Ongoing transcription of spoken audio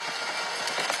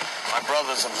My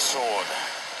brothers of the sword.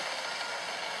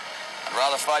 I'd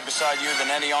rather fight beside you than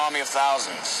any army of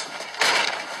thousands.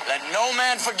 Let no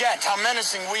man forget how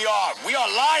menacing we are. We are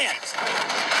lions.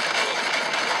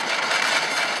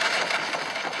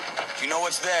 Do you know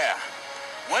what's there?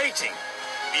 Waiting.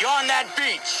 Beyond that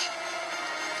beach.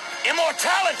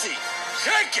 Immortality.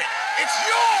 Take it. It's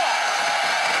yours.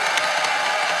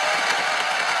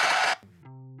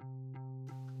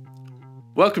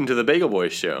 Welcome to the Bagel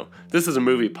Boys Show. This is a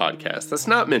movie podcast that's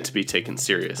not meant to be taken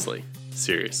seriously.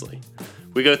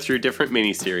 We go through different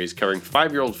miniseries covering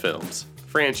 5-year-old films,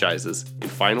 franchises,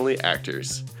 and finally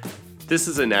actors. This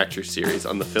is an actor series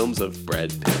on the films of Brad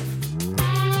Pitt.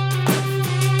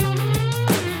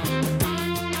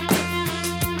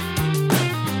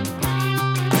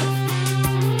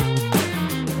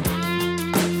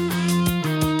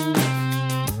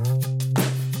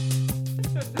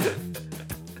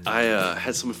 I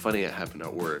had something funny that happened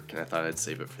at work, and I thought I'd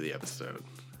save it for the episode.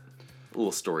 A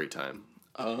little story time.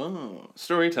 Oh,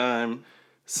 story time.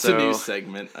 It's a new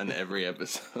segment on every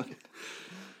episode.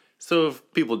 So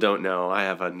if people don't know, I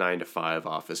have a 9-to-5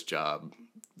 office job.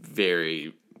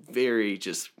 Very, very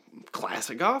just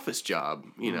classic office job,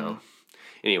 you know.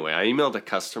 Anyway, I emailed a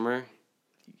customer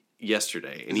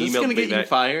yesterday. And Is this going to get you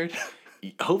fired?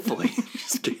 Hopefully.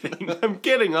 Just kidding. I'm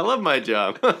kidding. I love my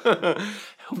job.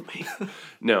 Help me.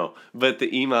 No, but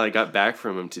the email I got back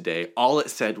from him today, all it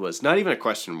said was, not even a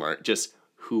question mark, just,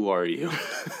 who are you?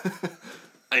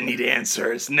 I need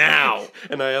answers now.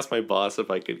 And I asked my boss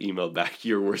if I could email back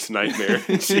your worst nightmare.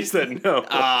 And she said no. But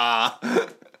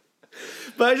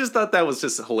I just thought that was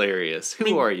just hilarious.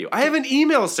 Who are you? I have an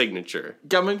email signature.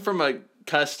 Coming from a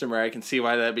customer, I can see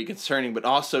why that'd be concerning, but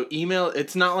also email,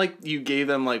 it's not like you gave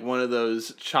them like one of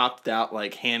those chopped out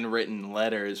like handwritten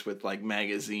letters with like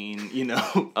magazine, you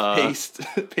know, pasted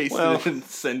in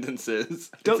sentences.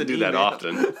 Don't do that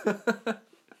often. It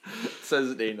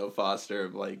says Daniel Foster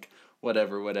of like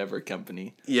whatever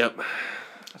company. Yep.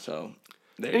 So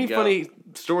there Any you go. funny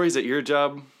stories at your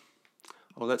job?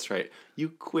 Oh, that's right. You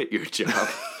quit your job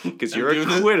because you're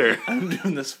a quitter. I'm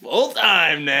doing this full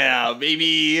time now,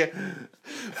 baby.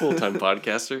 Full-time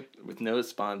podcaster with no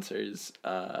sponsors.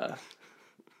 A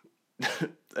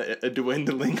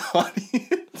dwindling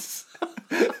audience.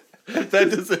 If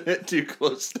that doesn't hit too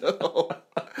close to home.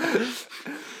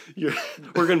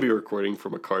 We're going to be recording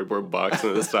from a cardboard box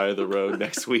on the side of the road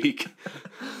next week.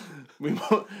 We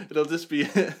won't. It'll just be.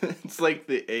 It's like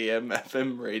the AM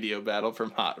FM radio battle from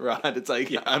Hot Rod. It's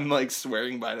like I'm like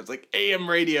swearing by it. It's like AM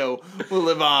radio will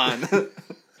live on.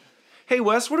 Hey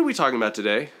Wes, what are we talking about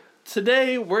today?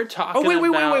 Today we're talking.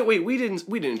 Wait! We didn't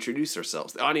introduce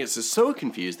ourselves. The audience is so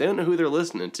confused. They don't know who they're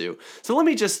listening to. So let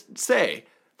me just say,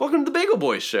 welcome to the Bagel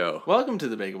Boys Show. Welcome to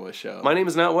the Bagel Boys Show. My name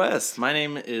is not Wes. My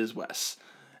name is Wes,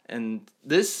 and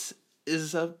this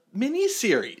is a mini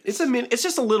series. It's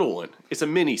just a little one. It's a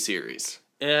mini series.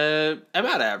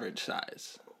 About average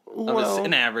size. Well,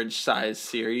 An average size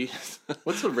series.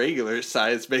 What's a regular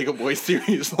size Bagel Boy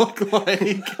series look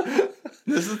like?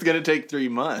 This is gonna take 3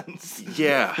 months.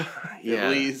 Yeah.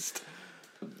 At least.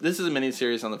 This is a mini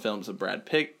series on the films of Brad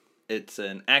Pitt. It's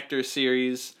an actor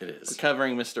series. It is. We're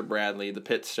covering Mr. Bradley, the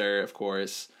Pitster, of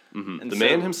course. Mm-hmm. The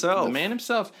man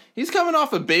himself. He's coming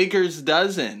off a baker's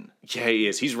dozen. Yeah, he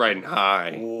is. He's riding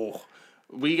high. Oh.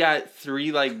 We got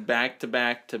 3 like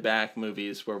back-to-back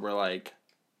movies where we're like,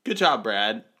 good job,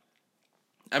 Brad.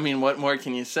 I mean, what more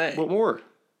can you say? What more?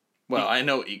 Well, I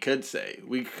know what you could say.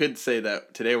 We could say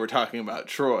that today we're talking about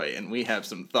Troy, and we have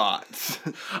some thoughts.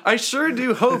 I sure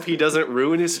do hope he doesn't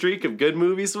ruin his streak of good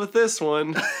movies with this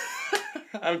one.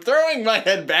 I'm throwing my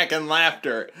head back in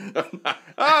laughter.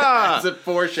 It's a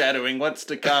foreshadowing what's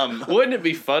to come. Wouldn't it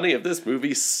be funny if this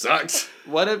movie sucked?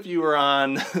 What if you were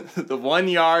on the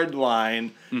 1-yard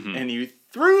line and you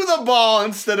threw the ball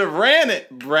instead of ran it,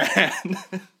 Brad?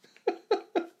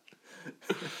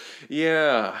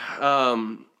 Yeah.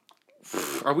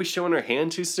 Are we showing our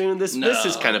hand too soon? This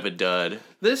is kind of a dud.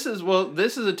 This is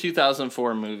a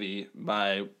 2004 movie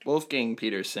by Wolfgang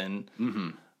Peterson.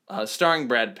 Starring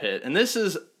Brad Pitt. And this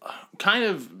is kind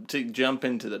of to jump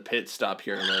into the pit stop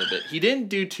here a little bit. He didn't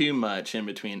do too much in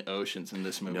between Oceans in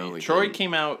this movie. No, Troy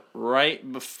came out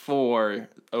right before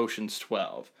Ocean's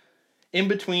 12. In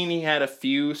between, he had a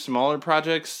few smaller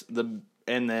projects,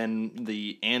 and then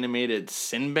the animated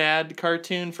Sinbad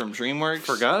cartoon from DreamWorks.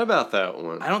 Forgot about that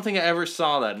one. I don't think I ever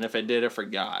saw that, and if I did, I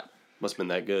forgot. Must have been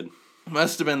that good.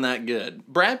 Must have been that good.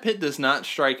 Brad Pitt does not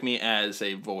strike me as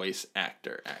a voice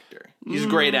actor. He's a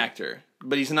great actor,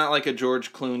 but he's not like a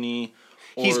George Clooney.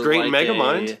 Or he's great like in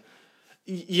Megamind.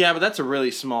 Yeah, but that's a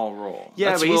really small role. Yeah,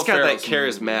 That's but he's Will got Ferrell's that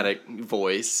charismatic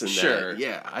voice. And Sure.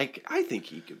 I think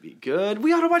he could be good.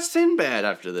 We ought to watch Sinbad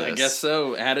after this. I guess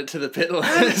so. Add it to the pit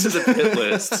Add it list. to the pit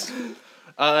list.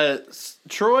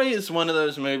 Troy is one of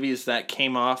those movies that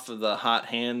came off of the hot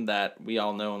hand that we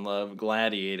all know and love,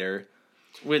 Gladiator,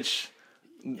 which,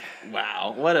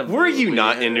 wow, what a Were you movie.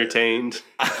 not entertained?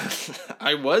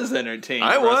 I was entertained,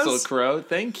 I was. Russell Crowe.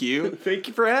 Thank you. Thank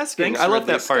you for asking. Thanks, I love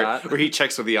Ridley that part Scott. where he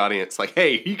checks with the audience, like,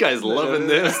 "Hey, you guys loving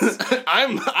this?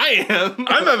 I am.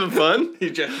 I'm having fun." He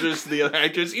gestures to the other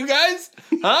actors. You guys?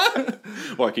 Huh?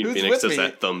 Joaquin Who's Phoenix with does me?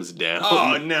 that thumbs down.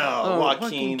 Oh, no.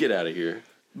 Joaquin, get out of here.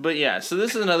 But yeah, so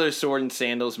this is another sword and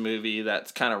sandals movie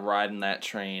that's kind of riding that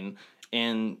train.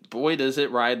 And boy, does it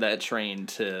ride that train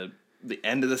to the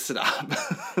end of the stop.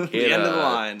 The end of the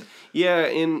line. Yeah,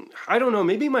 and I don't know,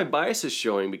 maybe my bias is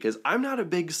showing because I'm not a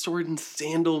big sword and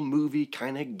sandal movie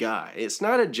kind of guy. It's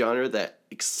not a genre that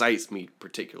excites me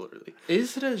particularly.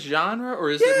 Is it a genre or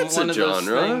is Yeah, it it's one a of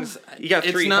genre. those things? You got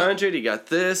It's 300, you got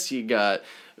this, you got...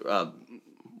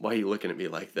 why are you looking at me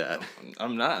like that?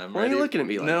 I'm not. Why are you looking at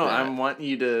me like no, that? I'm wanting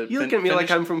you to. You look at me like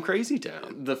finish. I'm from Crazy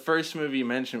Town. The first movie you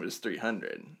mentioned was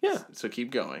 300. Yeah. So keep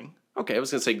going. Okay, I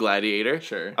was going to say Gladiator.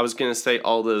 Sure. I was going to say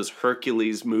all those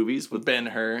Hercules movies with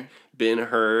Ben-Hur.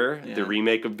 Ben-Hur, Yeah. the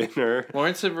remake of Ben-Hur.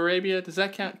 Lawrence of Arabia, does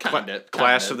that count?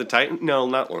 Clash of the Titan? No,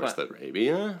 not Lawrence of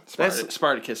Arabia.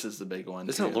 Spartacus is the big one.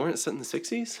 Isn't it Lawrence set in the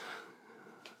 60s?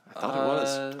 I thought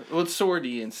it was. Well, it's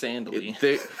swordy and sandally.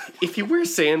 If you wear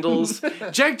sandals,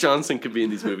 Jack Johnson could be in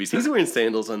these movies. He's wearing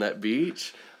sandals on that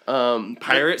beach.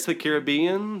 Pirates of the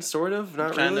Caribbean, sort of,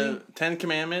 not really. Ten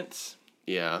Commandments.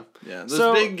 Yeah. Yeah,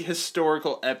 those big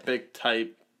historical epic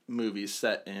type movies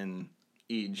set in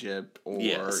Egypt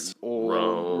or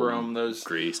Rome, those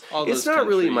Greece. All those it's not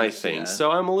really my countries, thing, yeah.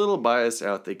 so I'm a little biased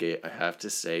out the gate, I have to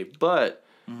say, but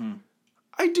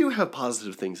I do have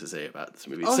positive things to say about this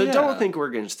movie. Oh, so yeah. don't think we're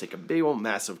going to just take a big old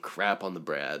massive crap on the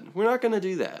Brad. We're not going to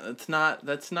do that.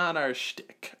 That's not our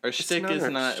shtick. Our shtick not is our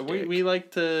not. shtick. We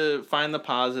like to find the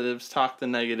positives, talk the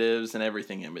negatives, and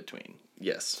everything in between.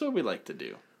 Yes. That's what we like to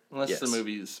do. Unless Yes. the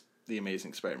movie's The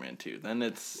Amazing Spider-Man 2. Then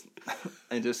it's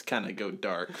I just kind of go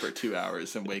dark for 2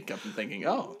 hours and wake up and thinking,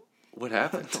 oh, What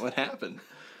happened? what happened?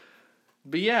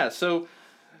 But yeah, so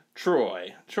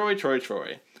Troy.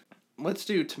 Let's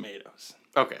do tomatoes.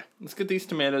 Okay. Let's get these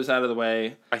tomatoes out of the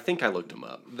way. I think I looked them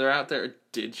up. They're out there.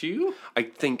 Did you? I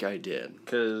think I did.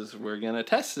 Because we're going to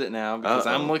test it now because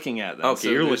I'm looking at them. Okay,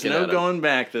 you're looking at no them. going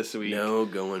back this week. No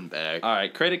going back. All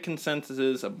right, critic consensus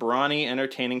is a brawny,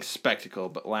 entertaining spectacle,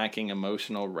 but lacking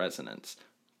emotional resonance.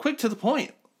 Quick to the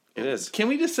point. It is. Can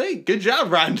we just say, good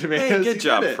job, Rotten Tomatoes? Hey, You good did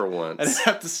job it. for once. I didn't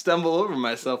have to stumble over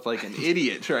myself like an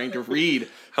idiot trying to read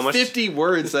How much- 50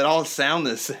 words that all sound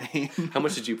the same. How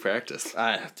much did you practice?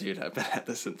 Dude, I've been at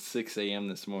this since 6 a.m.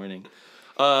 this morning.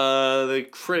 The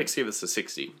critics gave us a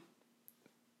 60.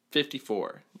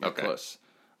 54. You're Okay. close.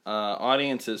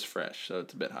 Audience is fresh, so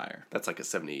it's a bit higher. That's like a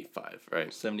 75,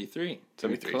 right? 73.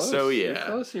 73. You're close. So, You're yeah.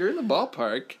 close. You're in the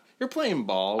ballpark. You're playing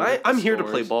ball. with the I'm here to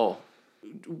play scores. ball.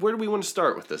 Where do we want to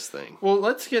start with this thing? Well,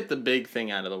 let's get the big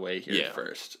thing out of the way here Yeah.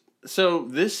 first. So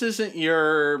this isn't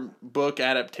your book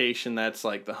adaptation that's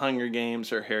like The Hunger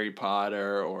Games or Harry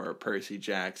Potter or Percy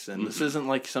Jackson. This isn't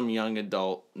like some young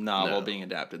adult novel No. being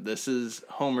adapted. This is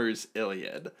Homer's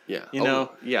Iliad. Yeah. You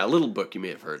know? Yeah, a little book you may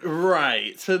have heard of.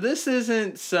 Right. So this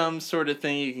isn't some sort of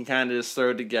thing you can kind of just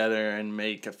throw together and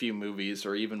make a few movies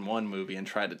or even one movie and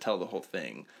try to tell the whole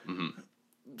thing.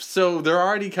 So they're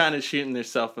already kind of shooting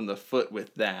themselves in the foot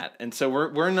with that. And so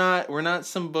we're not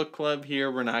some book club here.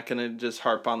 We're not going to just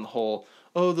harp on the whole,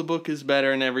 oh, the book is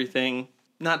better and everything.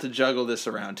 Not to juggle this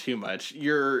around too much.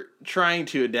 You're trying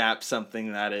to adapt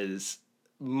something that is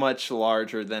much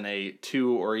larger than a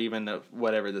 2 or even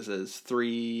whatever this is,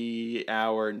 3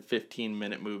 hour and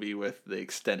 15-minute movie with the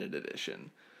extended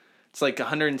edition. It's like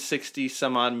 160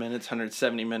 some odd minutes,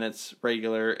 170 minutes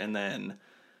regular, and then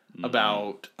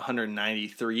about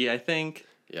 193, I think.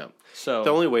 Yeah. So The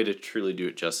only way to truly do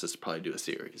it justice is probably do a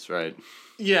series, right?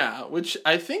 yeah, which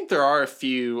I think there are a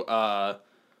few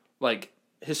like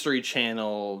History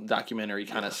Channel documentary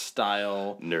kind of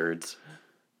style. Nerds.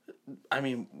 I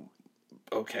mean,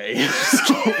 okay,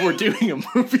 we're doing a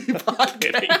movie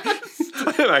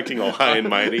podcast. I'm acting all high and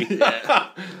mighty.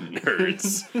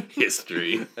 Nerds.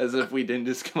 History. As if we didn't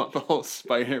just come up with a whole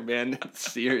Spider-Man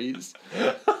series.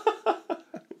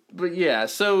 But yeah,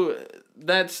 so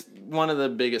that's one of the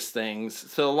biggest things.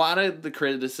 So a lot of the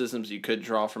criticisms you could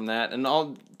draw from that, and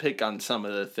I'll pick on some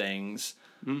of the things.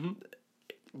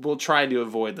 We'll try to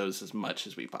avoid those as much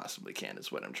as we possibly can,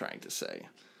 is what I'm trying to say.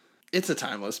 It's a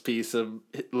timeless piece of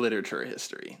literature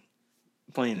history.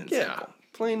 Plain and simple.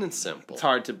 Plain and simple. It's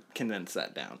hard to condense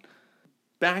that down.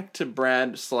 Back to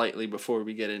Brad slightly before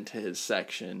we get into his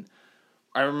section.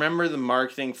 I remember the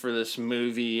marketing for this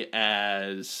movie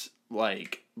as,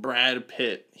 like, Brad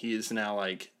Pitt, he is now,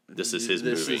 like... This is his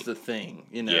movie. This is the thing,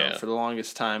 you know. Yeah. For the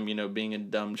longest time, you know, being a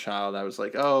dumb child, I was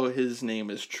like, oh, his name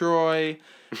is Troy.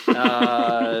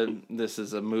 This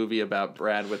is a movie about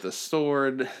Brad with a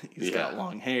sword. He's got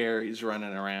long hair. He's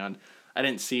running around. I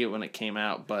didn't see it when it came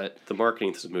out, but... The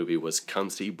marketing to this movie was Come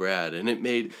See Brad, and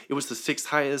it was the 6th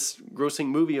highest grossing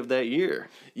movie of that year.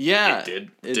 Yeah.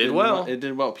 It did well. It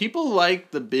did well. People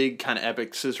like the big kind of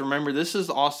epics, because remember, this is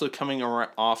also coming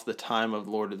off the time of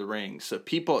Lord of the Rings. So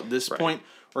people at this point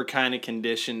were kind of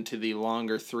conditioned to the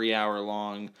longer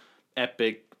 3-hour-long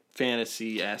epic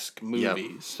fantasy-esque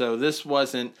movies. Yep. So this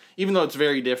wasn't... Even though it's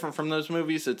very different from those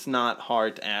movies, it's not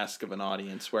hard to ask of an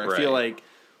audience, where I feel like...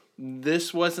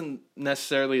 This wasn't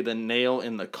necessarily the nail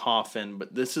in the coffin,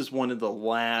 but this is one of the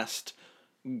last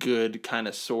good kind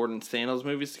of sword and sandals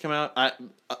movies to come out.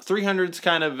 300's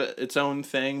kind of its own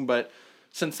thing, but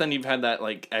since then you've had that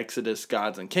like Exodus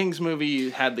Gods and Kings movie, you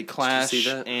had the Clash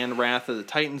and Wrath of the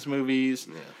Titans movies.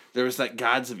 Yeah. There was that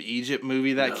Gods of Egypt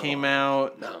movie that came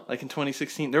out like in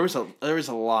 2016. There was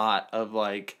a lot of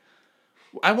like,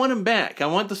 I want them back. I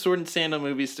want the sword and sandal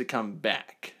movies to come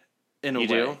back. In a way.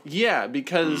 Do? Yeah,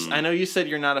 because I know you said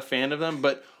you're not a fan of them,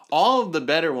 but all of the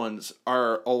better ones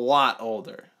are a lot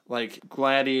older. Like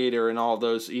Gladiator and all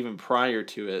those, even prior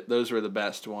to it, those were the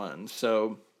best ones.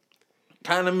 So,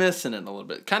 kind of missing it a little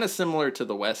bit. Kind of similar to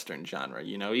the Western genre,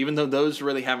 you know? Even though those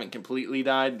really haven't completely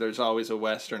died, there's always a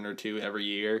Western or two every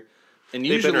year. And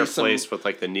they've usually been replaced with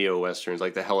like the neo-westerns,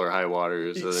 like the Hell or High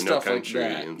Waters, or the No Country,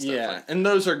 and stuff like that. And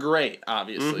those are great,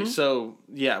 obviously. So,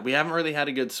 yeah, we haven't really had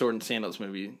a good sword and sandals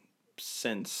movie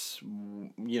since,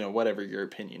 you know, whatever your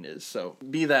opinion is. So,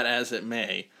 be that as it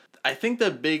may, I think the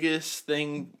biggest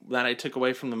thing that I took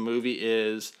away from the movie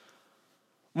is,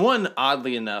 one,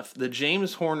 oddly enough, the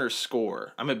James Horner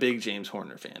score. I'm a big James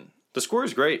Horner fan. The score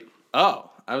is great. Oh,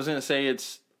 I was going to say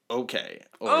it's okay.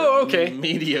 Okay.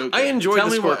 Mediocre. I enjoyed the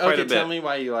score quite a bit. Tell me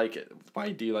why you like it. Why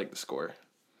do you like the score?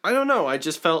 I don't know. I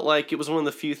just felt like it was one of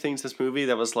the few things in this movie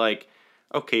that was like,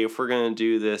 okay, if we're going to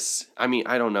do this, I mean,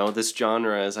 I don't know, this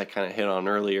genre, as I kind of hit on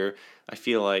earlier, I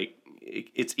feel like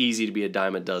it's easy to be a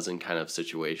dime a dozen kind of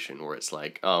situation where it's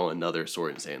like, oh, another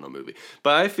sword and sandal movie.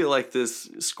 But I feel like this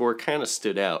score kind of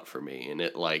stood out for me, and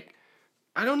it like,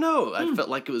 I don't know, I felt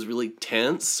like it was really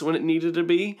tense when it needed to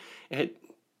be.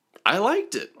 I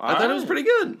liked it. I thought it was pretty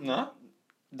good. No,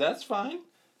 that's fine.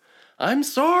 I'm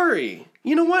sorry.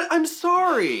 You know what? I'm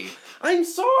sorry. I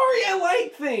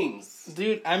like things.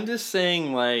 Dude, I'm just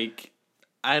saying, like,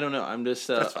 I don't know. I'm just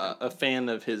a fan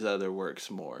of his other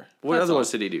works more. What other ones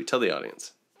did he do? Tell the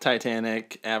audience.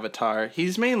 Titanic, Avatar.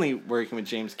 He's mainly working with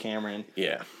James Cameron.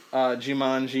 Yeah.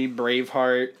 Jumanji,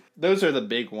 Braveheart. Those are the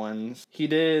big ones. He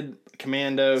did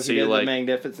Commando. So he did the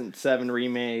Magnificent Seven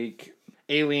remake.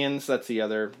 Aliens, that's the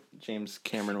other James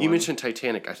Cameron one. You mentioned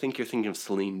Titanic. I think you're thinking of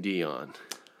Celine Dion.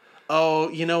 Oh,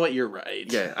 you know what? You're right.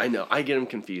 Yeah, I know. I get him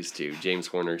confused too. James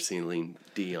Horner, Celine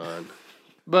Dion.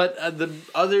 But the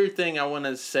other thing I want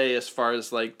to say as far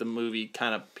as like the movie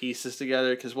kind of pieces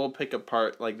together, because we'll pick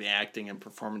apart like the acting and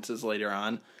performances later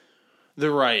on,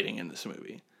 the writing in this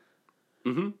movie.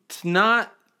 Mm-hmm. It's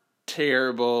not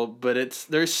terrible, but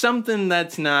there's something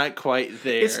that's not quite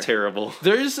there. It's terrible.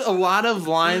 There's a lot of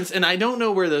lines, and I don't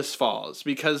know where this falls,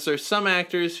 because there's some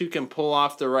actors who can pull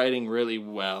off the writing really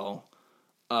well.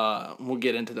 We'll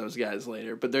get into those guys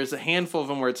later, but there's a handful of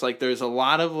them where it's like there's a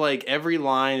lot of like every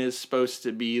line is supposed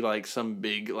to be like some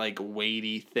big like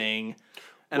weighty thing,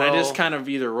 and I just kind of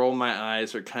either roll my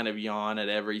eyes or kind of yawn at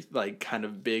every like kind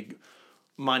of big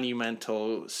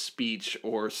monumental speech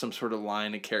or some sort of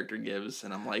line a character gives,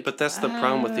 and I'm like, but that's the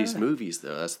problem with these movies,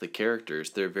 though. That's the characters.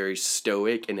 They're very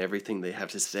stoic, and everything they have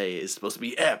to say is supposed to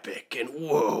be epic and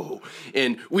whoa,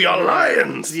 and we are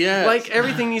lions. Yeah, like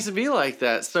everything needs to be like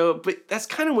that. So, but that's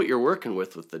kind of what you're working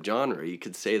with the genre. You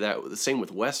could say that the same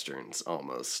with westerns,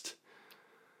 almost.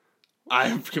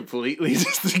 I completely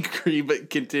disagree,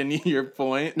 but continue your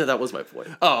point. No, that was my point.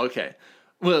 Oh, okay.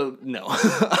 Well, no.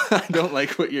 I don't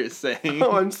like what you're saying.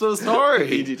 Oh, I'm so sorry. I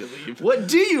need you to leave. What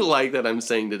do you like that I'm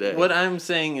saying today? What I'm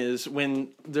saying is when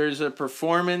there's a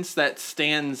performance that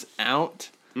stands out,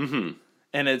 and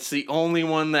it's the only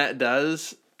one that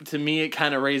does, to me it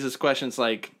kind of raises questions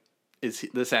like, is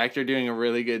this actor doing a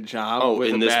really good job with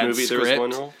in a this bad movie script? there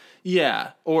was one role?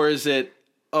 Yeah. Or is it,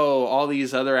 all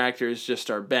these other actors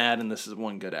just are bad and this is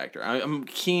one good actor? I'm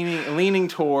leaning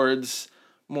towards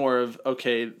more of,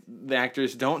 okay, the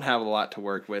actors don't have a lot to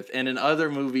work with. And in other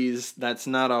movies, that's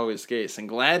not always the case. In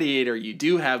Gladiator, you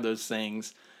do have those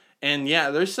things. And yeah,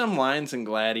 there's some lines in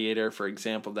Gladiator, for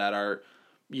example, that are,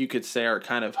 you could say, are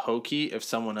kind of hokey if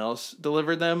someone else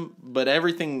delivered them. But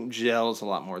everything gels a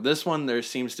lot more. This one, there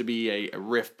seems to be a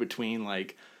rift between,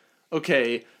 like,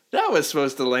 okay, that was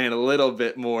supposed to land a little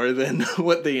bit more than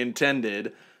what they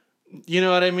intended. You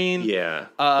know what I mean? Yeah.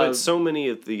 But so many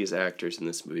of these actors in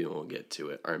this movie, and we'll get to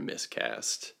it, are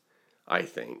miscast, I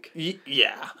think.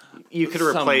 Yeah. You could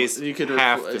replace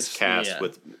half this cast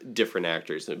with different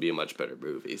actors and it'd be a much better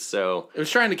movie. So it was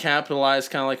trying to capitalize,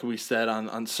 kind of like we said,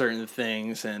 on certain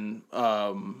things. And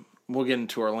we'll get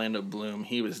into Orlando Bloom.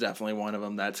 He was definitely one of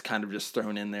them that's kind of just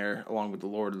thrown in there along with the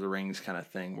Lord of the Rings kind of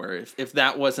thing, where if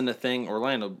that wasn't a thing,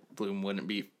 Orlando Bloom wouldn't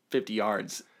be 50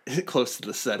 yards close to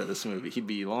the set of this movie. He'd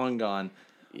be long gone.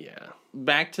 Yeah.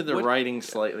 Back to the writing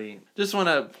slightly. Just want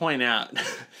to point out,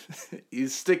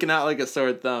 he's sticking out like a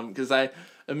sore thumb, because I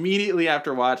immediately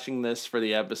after watching this for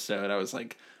the episode, I was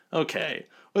like, okay,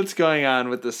 what's going on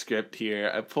with the script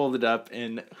here? I pulled it up,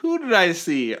 and who did I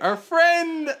see? Our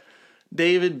friend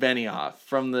David Benioff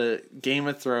from the Game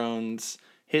of Thrones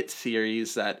hit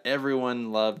series that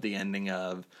everyone loved the ending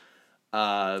of.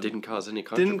 Didn't cause any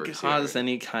controversy. Didn't cause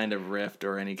any kind of rift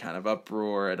or any kind of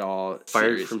uproar at all.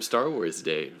 Fired from Star Wars,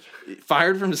 Dave.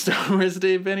 Fired from Star Wars,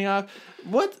 Dave Benioff?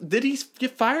 What? Did he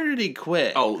get fired or did he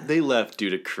quit? Oh, they left due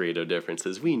to creative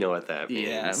differences. We know what that means.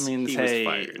 Yeah, it means, he hey,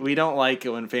 was fired. We don't like it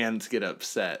when fans get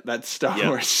upset. That's Star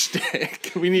Wars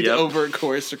shtick. We need to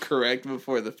over-course or correct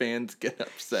before the fans get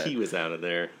upset. He was out of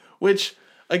there. Which...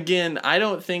 Again, I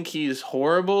don't think he's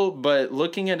horrible, but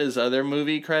looking at his other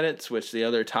movie credits, which the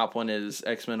other top one is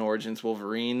X-Men Origins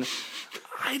Wolverine,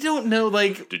 I don't know,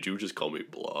 like... Did you just call me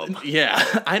Blob? Yeah,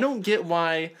 I don't get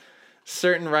why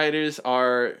certain writers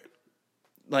are,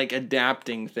 like,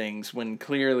 adapting things when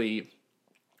clearly,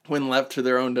 when left to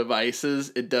their own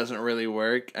devices, it doesn't really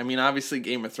work. I mean, obviously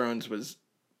Game of Thrones was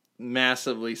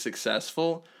massively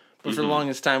successful, but for the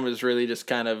longest time it was really just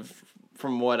kind of,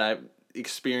 from what I've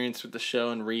experience with the show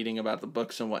and reading about the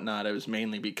books and whatnot, it was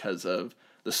mainly because of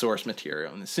the source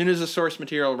material. And as soon as the source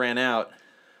material ran out,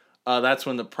 that's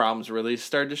when the problems really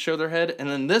started to show their head. And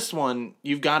then this one,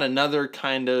 you've got another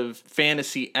kind of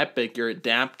fantasy epic you're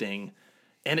adapting,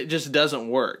 and it just doesn't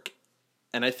work.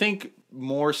 And I think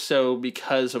more so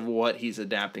because of what he's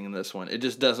adapting in this one. It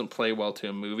just doesn't play well to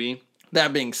a movie.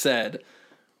 That being said,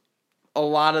 a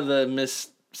lot of the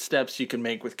missteps you can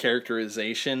make with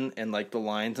characterization and like the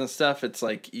lines and stuff, it's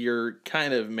like you're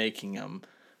kind of making them.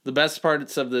 The best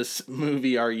parts of this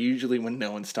movie are usually when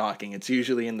no one's talking. It's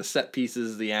usually in the set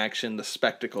pieces, the action, the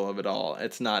spectacle of it all.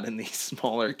 It's not in these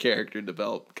smaller character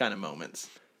developed kind of moments.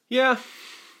 Yeah.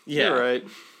 You're right.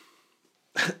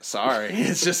 Sorry.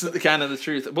 It's just kind of the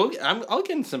truth. Well, I'll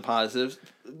get into some positives.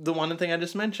 The one thing I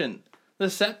just mentioned, the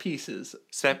set pieces.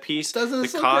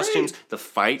 The costumes, the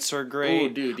fights are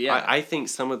great. Oh, dude, yeah. I think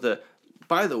some of the...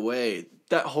 By the way,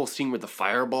 that whole scene where the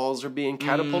fireballs are being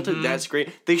catapulted, that's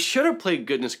great. They should have played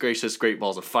Goodness Gracious Great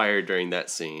Balls of Fire during that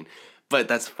scene, but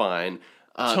that's fine.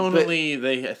 Tonally,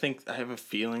 I have a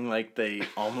feeling like they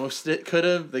almost could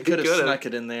have. They could have snuck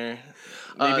it in there.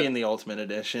 Maybe in the Ultimate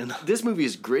Edition. This movie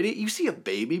is gritty. You see a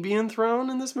baby being thrown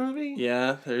in this movie?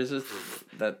 Yeah, there's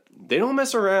that. They don't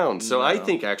mess around. So I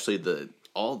think actually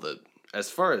as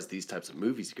far as these types of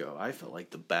movies go, I felt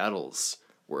like the battles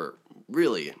were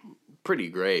really pretty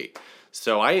great.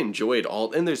 So I enjoyed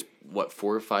and there's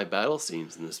 4 or 5 battle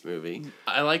scenes in this movie.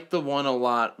 I like the one a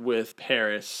lot with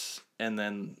Paris and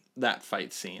then that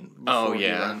fight scene before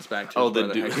he runs back to his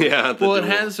brother Hector. It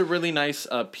has a really nice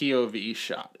POV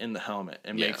shot in the helmet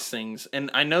and makes things...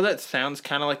 And I know that sounds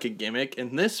kind of like a gimmick.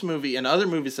 In this movie, and other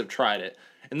movies have tried it.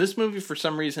 In this movie, for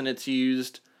some reason, it's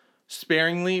used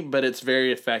sparingly, but it's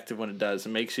very effective when it does. It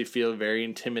makes you feel very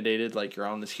intimidated, like you're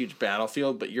on this huge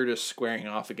battlefield, but you're just squaring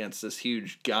off against this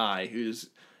huge guy who's,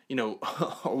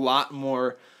 a lot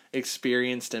more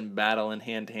experienced in battle and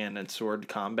hand-to-hand and sword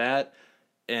combat.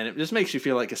 And it just makes you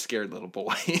feel like a scared little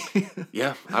boy.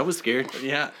 Yeah, I was scared.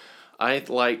 Yeah. I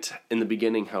liked, in the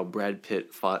beginning, how Brad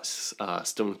Pitt fought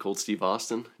Stone Cold Steve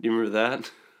Austin. Do you remember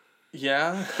that?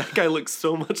 Yeah. That guy looks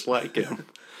so much like him.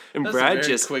 And That's Brad a very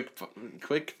just...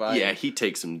 quick fight. Yeah, he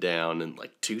takes him down in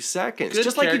like 2 seconds.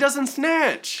 Just like he does in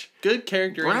Snatch. Good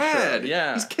character Brad, intro.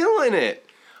 Yeah. He's killing it.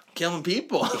 Killing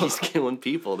people. He's killing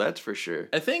people, that's for sure.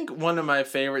 I think one of my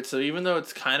favorites, so even though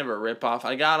it's kind of a ripoff,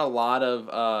 I got a lot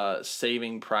of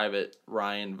Saving Private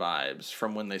Ryan vibes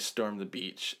from when they stormed the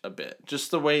beach a bit.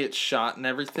 Just the way it's shot and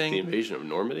everything. The invasion of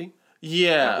Normandy?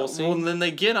 Yeah, whole scene? well, then they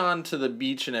get onto the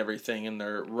beach and everything, and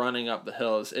they're running up the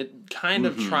hills. It kind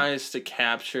of tries to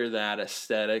capture that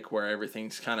aesthetic where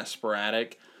everything's kind of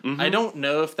sporadic. I don't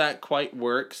know if that quite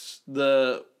works.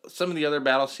 Some of the other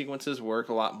battle sequences work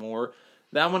a lot more.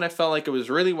 That one I felt like it was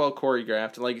really well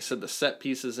choreographed. Like you said, the set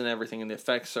pieces and everything and the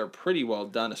effects are pretty well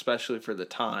done, especially for the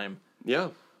time. Yeah.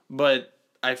 But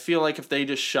I feel like if they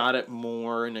just shot it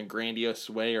more in a grandiose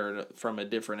way or from a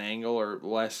different angle or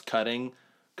less cutting,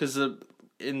 because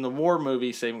in the war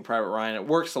movie Saving Private Ryan, it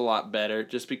works a lot better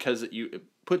just because it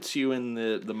puts you in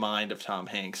the mind of Tom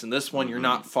Hanks. And this one, you're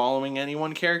not following any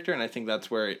one character, and I think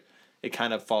that's where it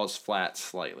kind of falls flat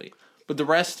slightly. But the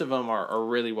rest of them are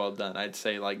really well done. I'd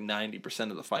say like 90%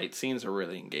 of the fight scenes are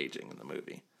really engaging in the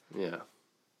movie. Yeah.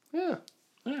 Yeah.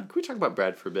 Can we talk about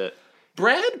Brad for a bit?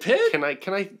 Brad Pitt? Can I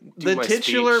do the my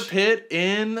titular speech? Pitt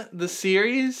in the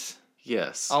series?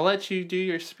 Yes. I'll let you do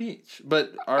your speech.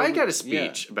 But I got a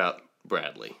speech about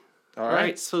Bradley. All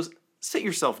right. So sit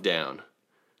yourself down.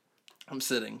 I'm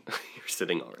sitting. You're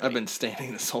sitting already. I've been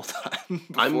standing this whole time.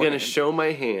 I'm going to show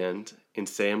my hand and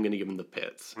say I'm going to give him the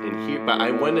pits. But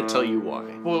I want to tell you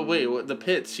why. Well, wait, what, the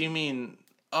pits? You mean...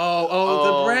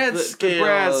 the Brad scale. The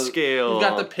Brad scale. You've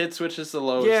got the pits, which is the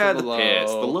lowest Yeah, of the the low.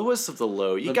 pits. The lowest of the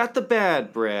low. You got the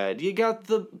bad Brad. You got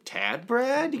the tad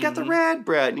Brad. You got the rad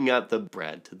Brad. And you got the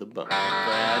Brad to the bone.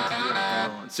 Brad to the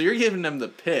bone. So you're giving them the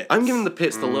pits. I'm giving the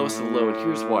pits the lowest of the low, and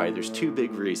here's why. There's two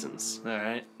big reasons. All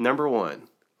right. Number one,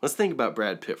 let's think about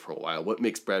Brad Pitt for a while. What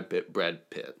makes Brad Pitt Brad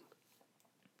Pitt?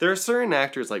 There are certain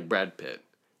actors like Brad Pitt.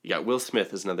 You got Will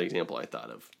Smith is another example I thought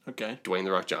of. Okay. Dwayne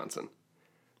 "The Rock" Johnson.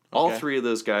 All Okay. three of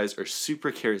those guys are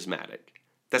super charismatic.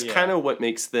 That's Yeah. kind of what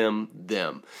makes them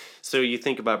them. So you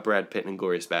think about Brad Pitt in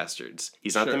Inglourious Bastards.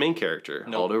 He's not Sure. the main character,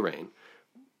 Nope. Aldo Rain.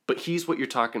 But he's what you're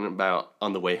talking about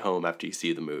on the way home after you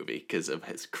see the movie because of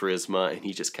his charisma, and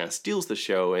he just kind of steals the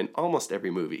show in almost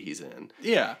every movie he's in.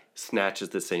 Yeah. Snatch is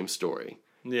the same story.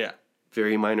 Yeah.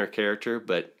 Very minor character,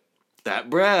 but that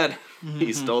Brad,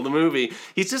 he stole the movie.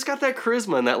 He's just got that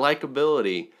charisma and that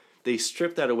likability. They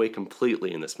strip that away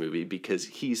completely in this movie because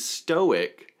he's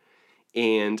stoic,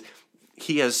 and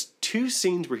he has two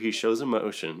scenes where he shows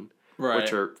emotion, Right.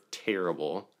 which are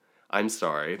terrible. I'm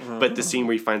sorry, but the scene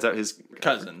where he finds out his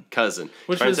Cousin.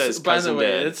 Which finds out his by the cousin way,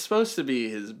 dead. it's supposed to be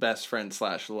his best friend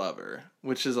 / lover,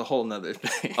 which is a whole nother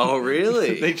thing. Oh,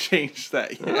 really? They changed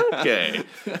that. Yeah. Okay.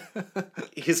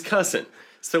 His cousin.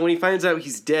 So when he finds out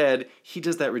he's dead, he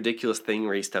does that ridiculous thing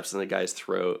where he steps in the guy's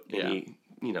throat and he,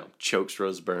 chokes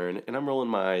Rose Byrne. And I'm rolling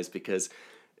my eyes because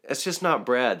it's just not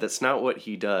Brad. That's not what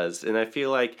he does. And I feel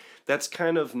like that's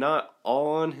kind of not all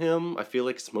on him. I feel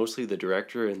like it's mostly the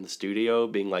director and the studio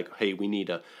being like, hey, we need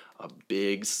a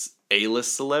big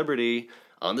A-list celebrity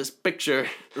on this picture.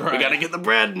 Right. We got to get the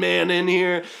Brad man in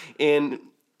here. And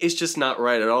it's just not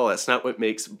right at all. That's not what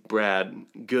makes Brad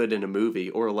good in a movie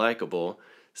or likable.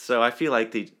 So I feel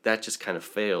like that just kind of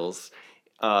fails.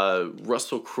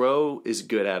 Russell Crowe is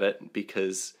good at it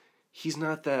because he's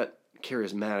not that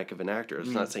charismatic of an actor.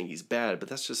 I'm not saying he's bad, but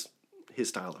that's just his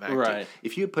style of acting. Right.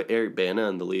 If you had put Eric Bana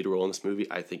in the lead role in this movie,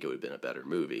 I think it would have been a better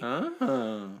movie.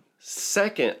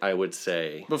 Second, I would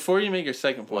say... Before you make your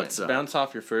second point, What's up? bounce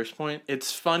off your first point.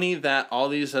 It's funny that all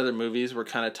these other movies were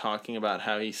kind of talking about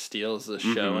how he steals the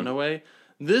show in a way.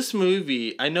 This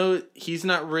movie, I know he's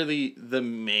not really the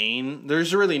main...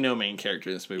 There's really no main character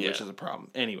in this movie, which Yeah. is a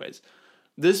problem. Anyways,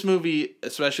 this movie,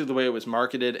 especially the way it was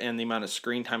marketed and the amount of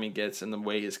screen time he gets and the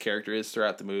way his character is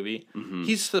throughout the movie,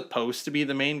 he's supposed to be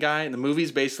the main guy, and the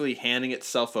movie's basically handing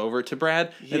itself over to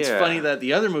Brad. Yeah. It's funny that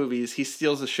the other movies, he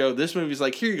steals the show. This movie's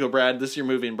like, here you go, Brad, this is your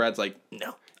movie, and Brad's like,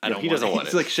 no. he doesn't want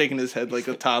He's it. like shaking his head like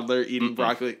a toddler eating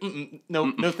broccoli.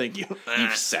 No, thank you.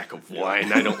 You sack of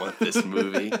wine. I don't want this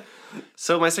movie.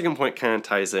 So my second point kind of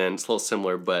ties in. It's a little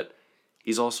similar, but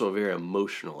he's also a very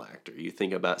emotional actor. You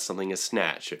think about something as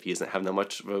Snatch, if he doesn't have that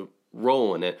much of a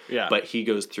role in it, Yeah. but he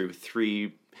goes through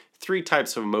three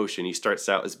types of emotion. He starts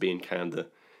out as being kind of the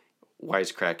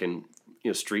wisecracking,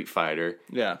 street fighter.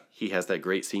 Yeah. He has that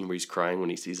great scene where he's crying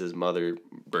when he sees his mother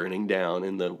burning down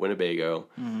in the Winnebago.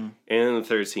 And in the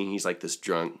third scene, he's like this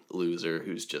drunk loser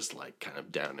who's just like kind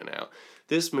of down and out.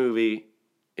 This movie,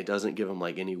 it doesn't give him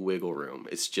like any wiggle room.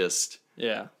 It's just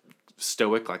Yeah.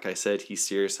 stoic. Like I said, he's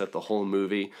serious at the whole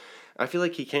movie. I feel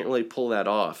like he can't really pull that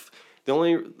off.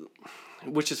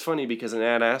 Which is funny because in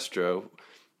Ad Astra,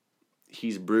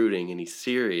 he's brooding and he's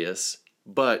serious,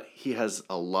 but he has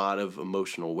a lot of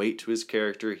emotional weight to his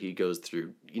character. He goes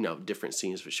through, different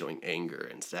scenes for showing anger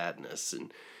and sadness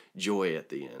and joy at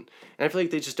the end. And I feel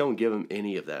like they just don't give him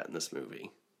any of that in this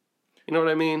movie. You know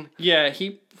what I mean? Yeah,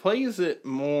 he plays it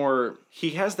more...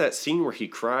 He has that scene where he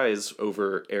cries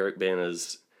over Eric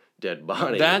Bana's dead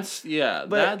body. That's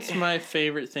my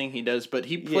favorite thing he does. But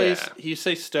he plays, you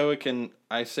say stoic, and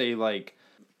I say like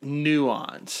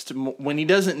nuanced when he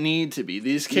doesn't need to be.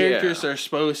 These characters are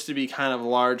supposed to be kind of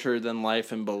larger than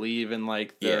life and believe in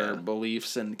like their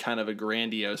beliefs in kind of a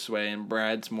grandiose way, and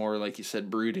Brad's more, like you said,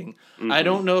 brooding. I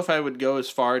don't know if I would go as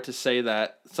far to say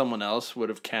that someone else would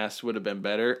have been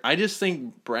better. I just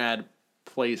think Brad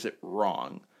plays it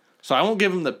wrong. So I won't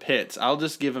give him the pits. I'll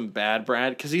just give him bad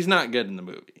Brad because he's not good in the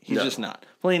movie. He's just not.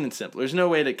 Plain and simple. There's no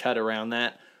way to cut around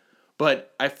that.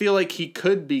 But I feel like he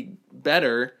could be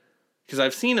better because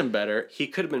I've seen him better. He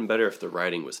could have been better if the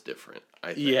writing was different,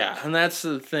 I think. Yeah, and that's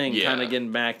the thing, kind of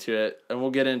getting back to it. And we'll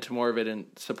get into more of it in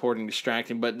supporting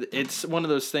distracting. But it's one of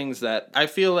those things that I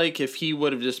feel like if he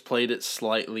would have just played it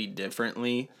slightly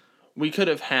differently, we could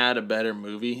have had a better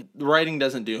movie. The writing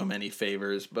doesn't do him any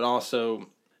favors, but also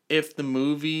if the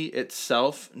movie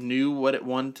itself knew what it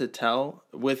wanted to tell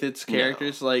with its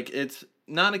characters, like it's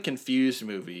not a confused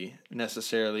movie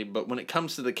necessarily, but when it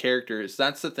comes to the characters,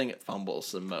 that's the thing it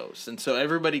fumbles the most. And so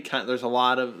everybody there's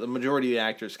the majority of the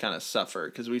actors kind of suffer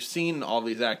because we've seen all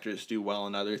these actors do well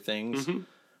in other things. Mm-hmm.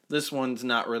 This one's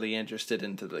not really interested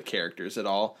into the characters at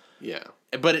all. Yeah.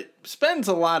 But it spends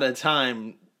a lot of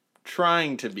time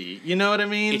trying to be, you know what I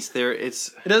mean? It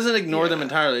doesn't ignore them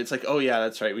entirely. It's like, oh yeah,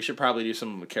 that's right. We should probably do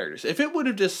some of the characters. If it would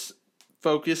have just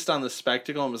focused on the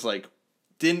spectacle and was like,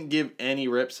 didn't give any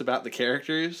rips about the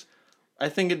characters, I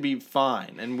think it'd be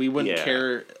fine, and we wouldn't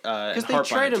care. Because they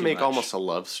try to make almost a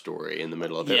love story in the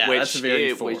middle of it, that's very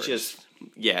it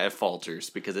falters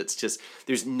because it's just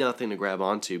there's nothing to grab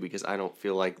onto because I don't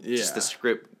feel like just the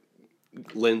script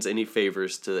lends any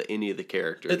favors to any of the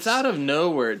characters. It's out of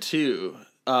nowhere too.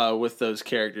 With those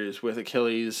characters, with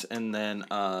Achilles and then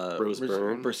Rose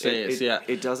Byrne.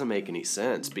 It doesn't make any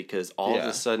sense because all of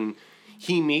a sudden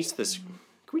he meets this.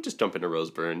 Can we just jump into Rose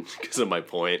Byrne because of my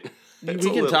point? We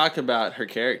can talk about her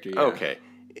character. Yeah. Okay.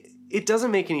 It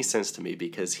doesn't make any sense to me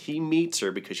because he meets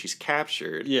her because she's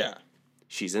captured. Yeah.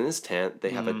 She's in his tent.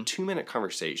 They have a 2-minute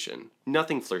conversation.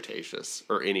 Nothing flirtatious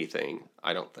or anything,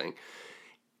 I don't think.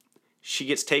 She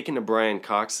gets taken to Brian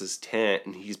Cox's tent,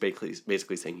 and he's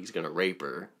basically saying he's going to rape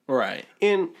her. Right.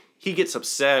 And he gets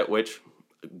upset, which,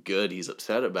 good, he's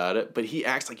upset about it, but he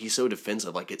acts like he's so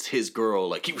defensive, like it's his girl,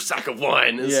 like he was sack of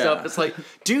wine and stuff. It's like,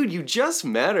 dude, you just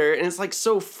met her, and it's like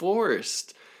so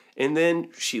forced. And then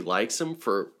she likes him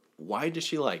why does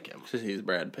she like him? Because he's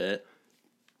Brad Pitt.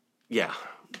 Yeah.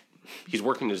 He's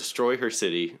working to destroy her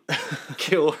city,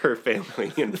 kill her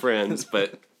family and friends,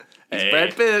 but... He's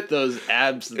Brad Pitt. Those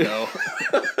abs, though.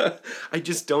 I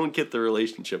just don't get the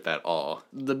relationship at all.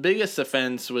 The biggest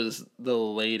offense was the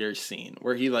later scene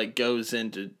where he like goes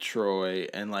into Troy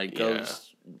and like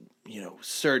goes,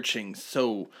 searching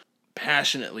so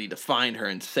passionately to find her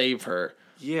and save her.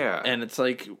 Yeah. And it's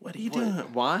like, what are you doing?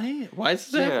 Why? Why is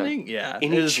this happening? Yeah.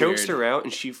 And he chokes her out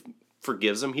and she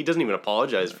forgives him. He doesn't even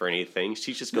apologize for anything.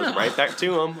 She just goes right back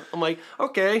to him. I'm like,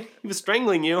 okay, he was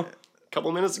strangling you.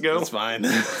 Couple minutes ago. It's fine.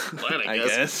 I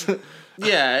guess.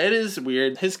 Yeah, it is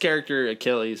weird. His character,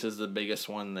 Achilles, is the biggest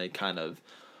one they kind of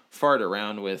fart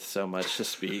around with so much to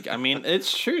speak. I mean,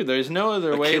 it's true. There's no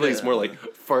other way. Achilles more like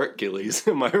fart Gillies.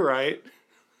 Am I right?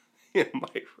 Am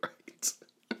I right?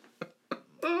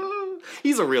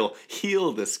 He's a real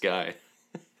heel, this guy.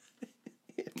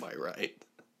 Am I right?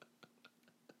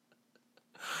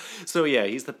 So yeah,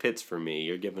 he's the pits for me.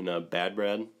 You're giving a bad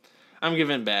Brad? I'm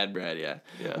giving bad Brad, yeah.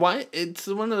 Why? It's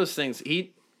one of those things.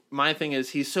 My thing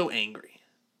is he's so angry.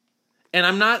 And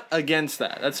I'm not against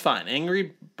that. That's fine.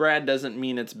 Angry Brad doesn't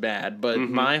mean it's bad, but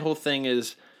my whole thing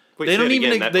is they don't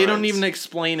even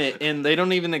explain it in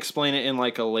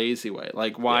like a lazy way.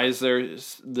 Like why is there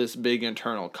this big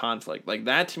internal conflict? Like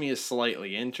that to me is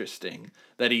slightly interesting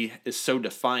that he is so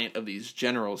defiant of these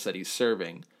generals that he's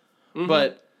serving. Mm-hmm.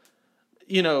 But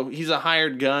he's a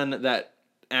hired gun that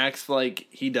acts like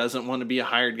he doesn't want to be a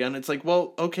hired gun. It's like,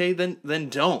 well, okay, then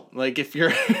don't. Like if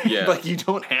you're like you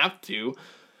don't have to.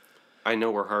 I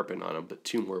know we're harping on him, but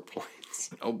 2 more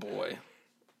points. Oh boy.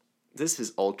 This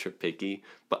is ultra picky,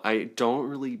 but I don't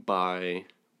really buy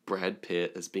Brad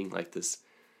Pitt as being like this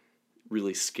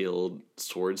really skilled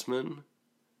swordsman.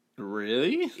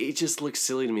 Really? It just looks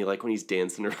silly to me, like when he's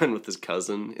dancing around with his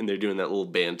cousin and they're doing that little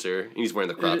banter and he's wearing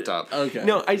the crop top. Okay.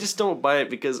 No, I just don't buy it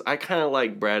because I kind of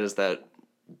like Brad as that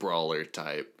brawler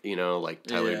type, like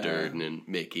Tyler Durden and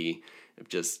Mickey.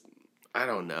 I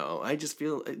don't know. I just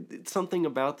feel something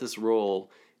about this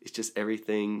role is just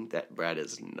everything that Brad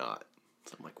is not.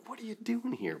 So I'm like, what are you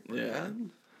doing here, Brad? Yeah.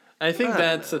 I think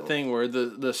that's the thing where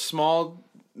the small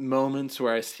moments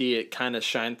where I see it kind of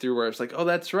shine through where it's like, oh,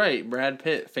 that's right. Brad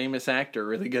Pitt, famous actor,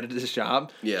 really good at his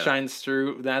job. Yeah. Shines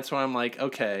through. That's why I'm like,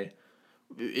 okay,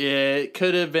 it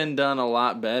could have been done a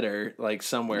lot better, like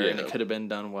somewhere, and it could have been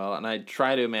done well. And I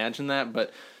try to imagine that,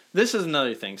 but this is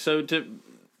another thing. So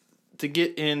to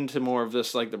get into more of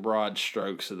this, like the broad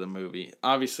strokes of the movie,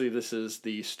 obviously this is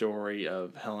the story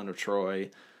of Helen of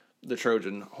Troy, the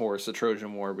Trojan horse, the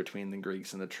Trojan War between the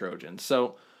Greeks and the Trojans.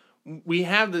 So we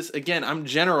have this, again, I'm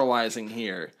generalizing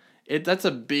here. That's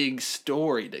a big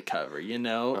story to cover, you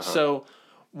know? Uh-huh. So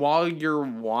while you're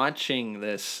watching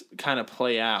this kind of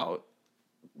play out,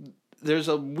 there's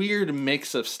a weird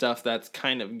mix of stuff that's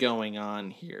kind of going on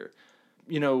here.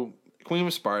 You know, Queen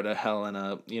of Sparta,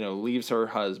 Helena, leaves her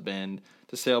husband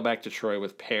to sail back to Troy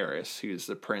with Paris, who's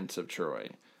the Prince of Troy.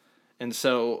 And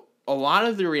so a lot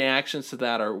of the reactions to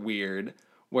that are weird,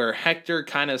 where Hector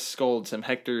kind of scolds him.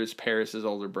 Hector is Paris'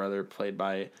 older brother, played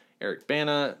by Eric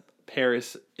Bana.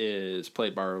 Paris is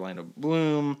played by Orlando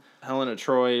Bloom. Helena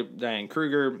Troy, Diane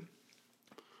Kruger.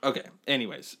 Okay,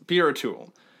 anyways, Peter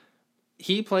O'Toole.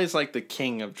 He plays like the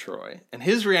king of Troy, and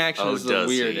his reaction is the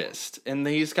weirdest. And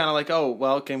he's kind of like,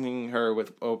 welcoming her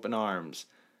with open arms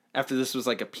after this was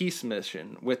like a peace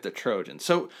mission with the Trojans.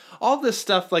 So all this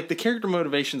stuff, like the character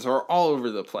motivations are all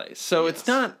over the place. So It's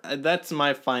not, that's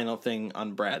my final thing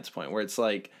on Brad's point, where it's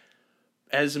like,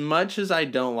 as much as I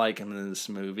don't like him in this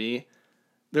movie,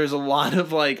 there's a lot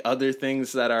of like other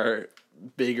things that are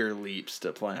bigger leaps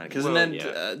to plan. Because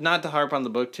not to harp on the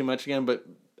book too much again, but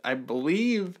I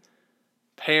believe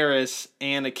Paris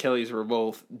and Achilles were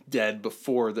both dead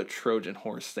before the Trojan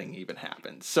horse thing even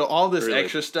happened. So all this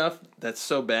extra stuff that's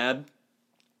so bad,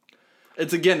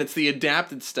 it's the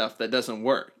adapted stuff that doesn't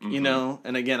work, you know?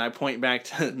 And again, I point back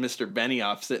to Mr.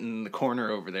 Benioff sitting in the corner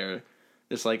over there.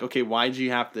 It's like, okay, why did you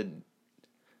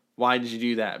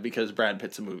do that? Because Brad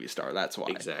Pitt's a movie star. That's why.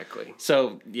 Exactly.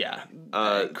 So, yeah.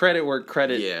 Credit where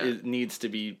credit needs to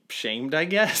be shamed, I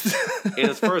guess. And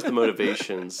as far as the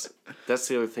motivations, that's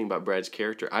the other thing about Brad's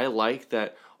character. I like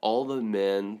that all the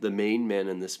main men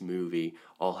in this movie,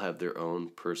 all have their own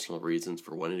personal reasons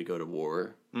for wanting to go to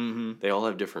war. Mm-hmm. They all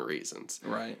have different reasons.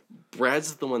 Right.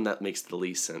 Brad's the one that makes the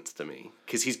least sense to me.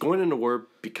 Because he's going into war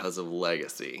because of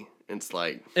legacy. It's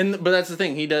like, but that's the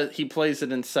thing. He plays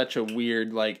it in such a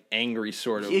weird, like, angry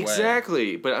sort of way.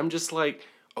 Exactly. But I'm just like,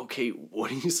 okay,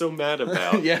 what are you so mad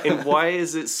about? Yeah. And why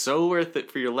is it so worth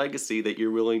it for your legacy that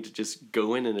you're willing to just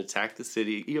go in and attack the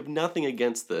city? You have nothing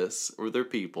against this or their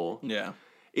people. Yeah.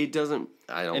 It doesn't.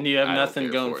 And you have nothing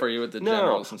going for you with the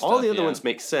generals and stuff. All the other ones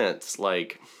make sense.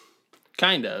 Like,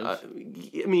 kind of.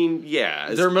 I mean,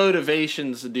 yeah. Their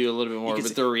motivations do a little bit more,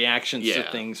 but their reactions to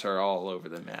things are all over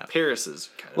the map. Paris is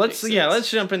kind of let's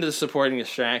jump into the supporting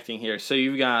distracting here. So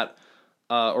you've got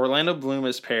Orlando Bloom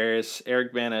as Paris,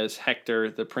 Eric Bana as Hector,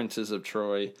 the Princes of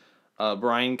Troy,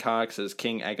 Brian Cox as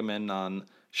King Agamemnon,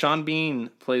 Sean Bean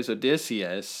plays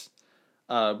Odysseus,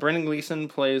 Brendan Gleeson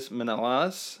plays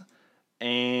Menelaus,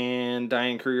 and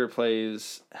Diane Kruger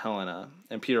plays Helena,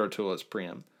 and Peter O'Toole is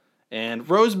Priam. And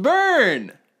Rose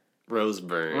Byrne. One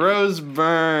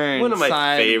of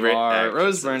my favorite actresses.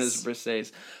 Rose Byrne is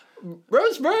Briseis.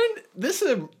 Rose Byrne. This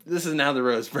is now the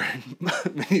Rose Byrne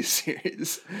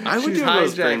miniseries. I would do a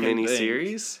Rose Byrne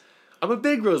miniseries. I'm a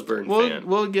big Rose Byrne fan.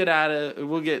 We'll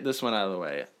get this one out of the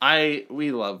way.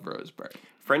 We love Rose Byrne.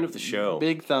 Friend of the show.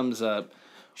 Big thumbs up.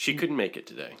 She couldn't make it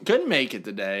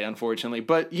today. Unfortunately.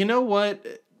 But you know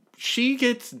what? She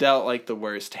gets dealt like the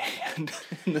worst hand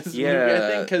in this movie, I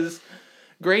think, because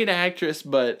great actress,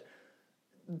 but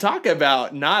talk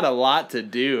about not a lot to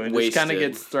do, and just kind of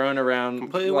gets thrown around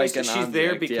completely like wasted. an She's object.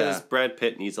 there because Brad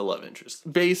Pitt needs a love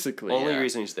interest. Basically, only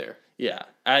reason he's there. Yeah,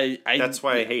 that's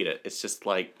why I hate it. It's just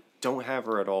like, don't have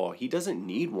her at all. He doesn't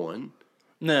need one.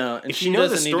 No, and if you know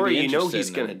the story, you know he's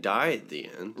going to die at the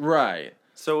end, right?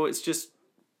 So it's just.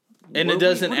 And it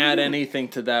doesn't add anything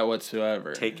to that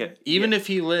whatsoever. Take it. Even if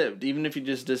he lived, even if he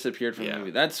just disappeared from the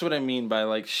movie. That's what I mean by,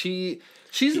 like, she's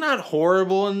not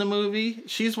horrible in the movie.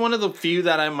 She's one of the few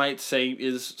that I might say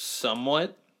is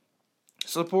somewhat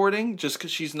supporting, just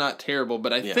because she's not terrible.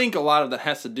 But I think a lot of that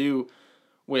has to do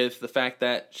with the fact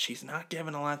that she's not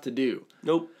given a lot to do.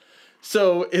 Nope.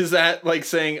 So is that like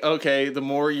saying, okay, the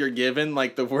more you're given,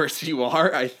 like, the worse you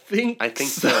are? I think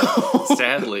so.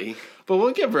 Sadly. But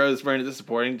we'll give Rose Byrne the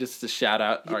supporting, just to shout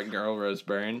out our girl Rose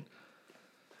Byrne.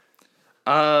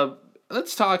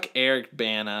 Let's talk Eric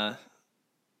Bana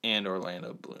and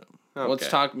Orlando Bloom. Okay. Let's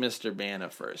talk Mr. Bana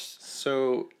first.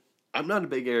 So, I'm not a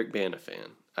big Eric Bana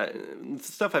fan. The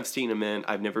stuff I've seen him in,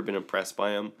 I've never been impressed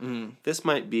by him. Mm-hmm. This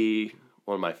might be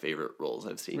one of my favorite roles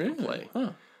I've seen him play. Huh.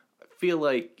 I feel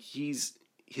like his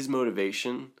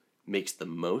motivation makes the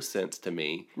most sense to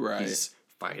me. Right. He's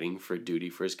fighting for duty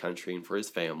for his country and for his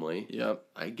family. Yep.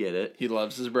 I get it. He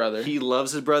loves his brother. He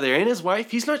loves his brother and his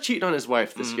wife. He's not cheating on his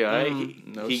wife, this guy.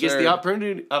 He gets the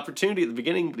opportunity at the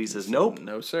beginning, but he says, nope.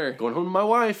 No, sir. Going home to my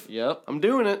wife. Yep. I'm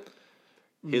doing it.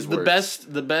 His words.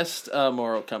 The best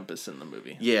moral compass in the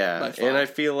movie. Yeah, and I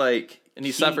feel like... And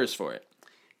he suffers for it.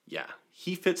 Yeah.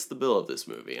 He fits the bill of this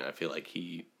movie, and I feel like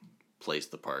he plays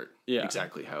the part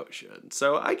exactly how it should.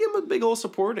 So I give him a big old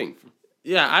supporting.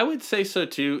 Yeah, I would say so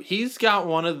too. He's got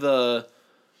one of the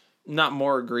not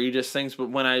more egregious things, but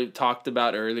when I talked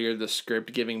about earlier the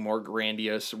script giving more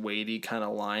grandiose, weighty kind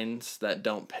of lines that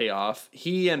don't pay off.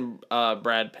 He and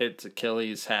Brad Pitt's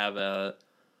Achilles have a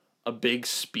big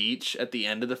speech at the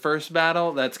end of the first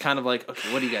battle that's kind of like,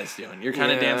 okay, what are you guys doing? You're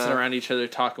kind of dancing around each other,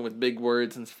 talking with big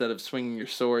words instead of swinging your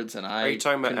swords. And Are you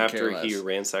talking about after he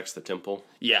ransacks the temple?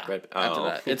 Yeah, after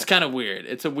that. It's kind of weird.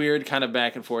 It's a weird kind of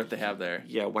back and forth they have there.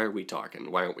 Yeah, why are we talking?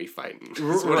 Why aren't we fighting?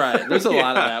 Right, there's a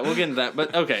lot of that. We'll get into that.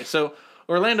 But, okay, so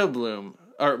Orlando Bloom,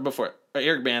 or before,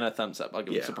 Eric Bana, thumbs up. I'll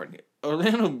give him support here.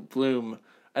 Orlando Bloom,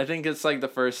 I think it's like the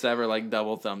first ever like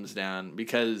double thumbs down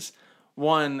because,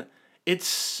 one... It's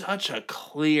such a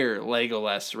clear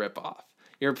Legolas ripoff.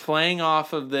 You're playing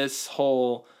off of this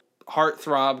whole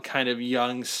heartthrob kind of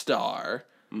young star.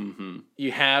 Mm-hmm.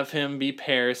 You have him be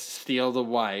Paris, steal the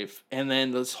wife, and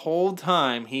then this whole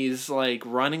time he's like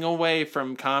running away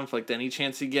from conflict any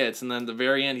chance he gets, and then at the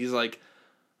very end he's like,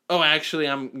 oh, actually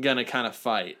I'm gonna kind of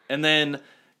fight. And then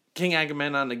King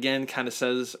Agamemnon again kind of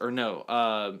says, or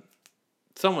no,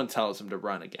 someone tells him to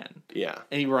run again. Yeah.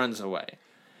 And he runs away.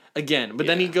 Again, but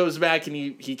then he goes back and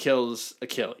he kills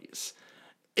Achilles.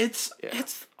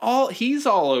 He's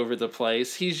all over the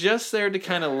place. He's just there to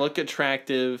kind of look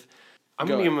attractive. I'm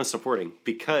going to give him a supporting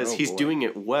because he's doing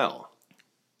it well.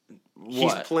 What?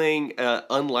 He's playing an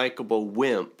unlikable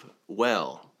wimp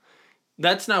well.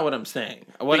 That's not what I'm saying.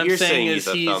 What I'm saying is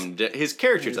his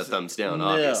character's a thumbs down,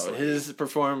 obviously. No, his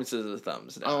performance is a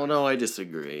thumbs down. Oh, no, I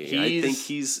disagree. I think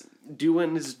he's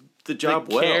doing the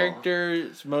job well. The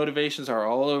character's motivations are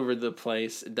all over the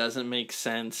place. It doesn't make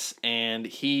sense. And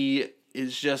he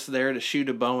is just there to shoot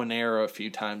a bow and arrow a few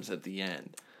times at the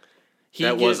end.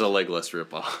 That was a Legolas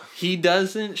ripoff. He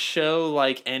doesn't show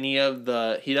like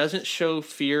he doesn't show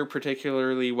fear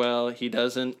particularly well. He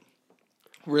doesn't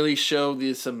really show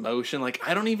this emotion. Like,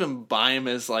 I don't even buy him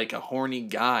as like a horny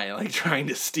guy, like trying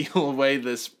to steal away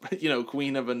this,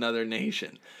 queen of another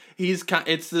nation.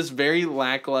 It's this very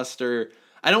lackluster.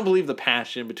 I don't believe the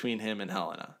passion between him and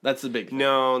Helena. That's the big thing.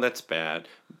 No, that's bad.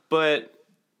 But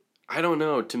I don't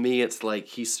know. To me, it's like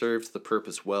he serves the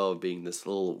purpose well of being this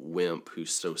little wimp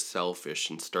who's so selfish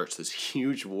and starts this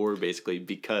huge war basically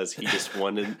because he just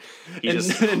wanted...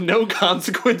 and no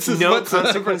consequences No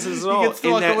consequences at all. He gets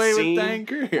to walk away with dang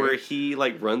career. Where he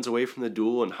runs away from the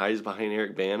duel and hides behind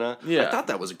Eric Bana. Yeah. I thought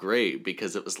that was great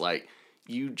because it was like...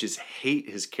 You just hate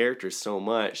his character so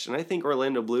much. And I think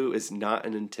Orlando Bloom is not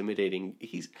an intimidating...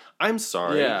 I'm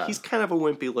sorry. Yeah. He's kind of a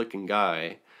wimpy looking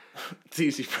guy. It's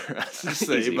easy for us to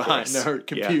say behind our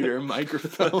computer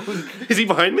microphone. Is he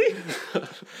behind me?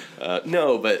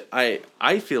 No, but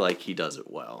I feel like he does it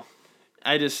well.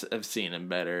 I just have seen him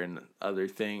better in other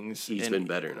things. He's been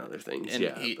better in other things,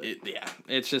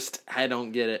 It's just, I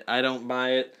don't get it. I don't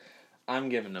buy it. I'm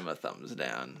giving him a thumbs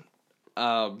down.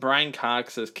 Brian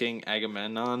Cox as King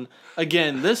Agamemnon.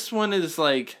 Again, this one is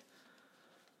like...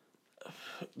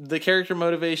 The character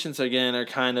motivations, again, are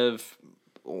kind of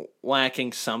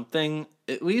lacking something.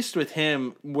 At least with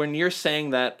him, when you're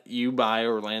saying that you buy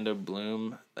Orlando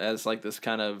Bloom as like this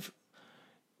kind of,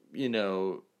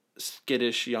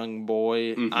 skittish young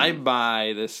boy, I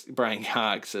buy this Brian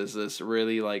Cox as this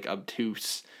really like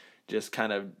obtuse, just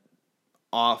kind of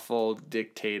awful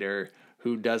dictator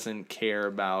who doesn't care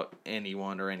about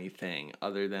anyone or anything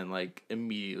other than like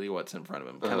immediately what's in front of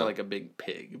him. Kind of like a big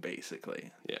pig,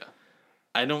 basically. Yeah.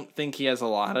 I don't think he has a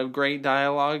lot of great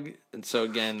dialogue. And so,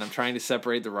 again, I'm trying to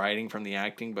separate the writing from the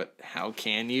acting, but how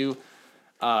can you?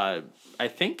 I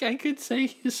think I could say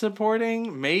he's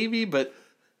supporting, maybe, but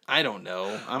I don't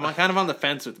know. I'm kind of on the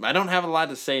fence with him. I don't have a lot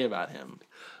to say about him.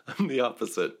 I'm the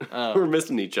opposite. We're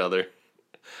missing each other.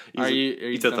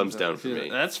 He's a thumbs down for me.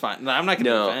 That's fine. No, I'm not going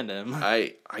to defend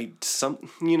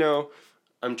him.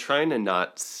 I'm trying to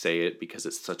not say it because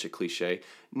it's such a cliche.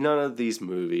 None of these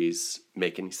movies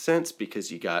make any sense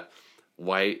because you got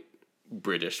white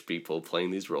British people playing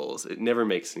these roles. It never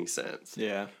makes any sense.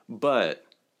 Yeah. But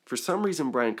for some reason,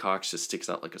 Brian Cox just sticks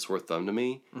out like a sore thumb to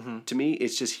me. Mm-hmm. To me,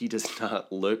 it's just he does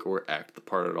not look or act the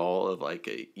part at all of like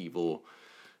a evil,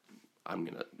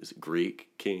 is it Greek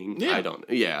king? Yeah. I don't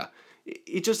know. Yeah.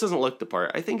 It just doesn't look the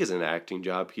part. I think as an acting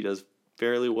job, he does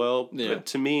fairly well. Yeah. But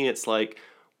to me, it's like,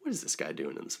 what is this guy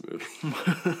doing in this movie?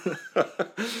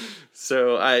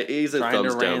 So he's a Trying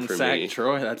thumbs to down for me. ransack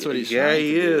Troy. That's what he's Yeah, trying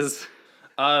he to do. is.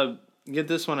 Get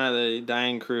this one out of the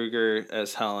Diane Kruger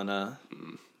as Helena.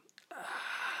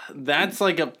 That's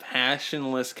like a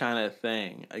passionless kind of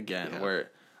thing again,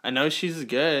 where I know she's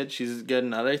good. She's good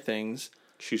in other things.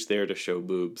 She's there to show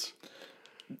boobs.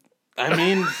 I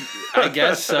mean, I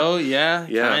guess so. Yeah,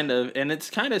 Yeah. kind of. And it's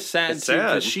kind of sad It's too,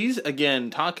 because sad. she's, again,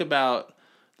 talk about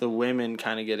the women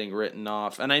kind of getting written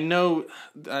off. And I know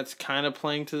that's kind of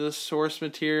playing to the source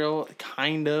material.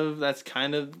 Kind of. That's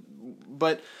kind of.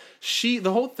 But the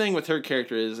whole thing with her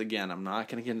character is, again, I'm not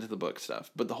going to get into the book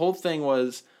stuff, but the whole thing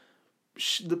was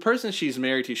the person she's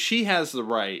married to, she has the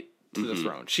right to the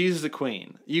throne. She's the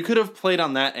queen. You could have played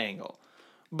on that angle.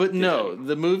 But no,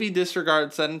 the movie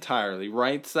disregards that entirely,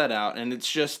 writes that out, and it's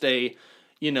just a,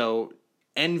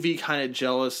 envy kind of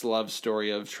jealous love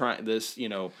story of this,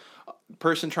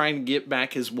 person trying to get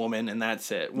back his woman, and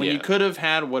that's it. When you could have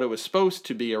had what it was supposed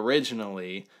to be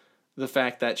originally, the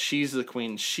fact that she's the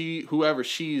queen, whoever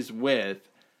she's with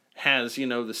has,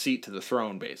 the seat to the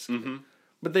throne, basically. Mm-hmm.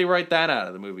 But they write that out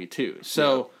of the movie, too.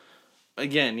 So,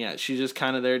 again, she's just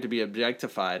kind of there to be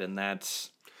objectified, and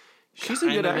that's... She's a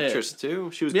good actress,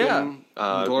 too. She was good in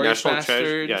Glorious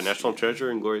Bastards. National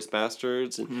Treasure and Glorious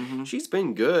Bastards. And she's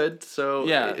been good, so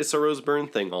it's a Rose Byrne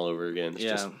thing all over again. It's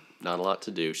just not a lot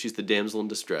to do. She's the damsel in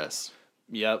distress.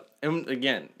 Yep. And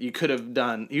again, you could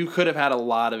have had a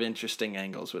lot of interesting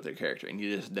angles with her character, and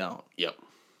you just don't. Yep.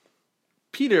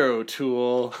 Peter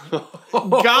O'Toole.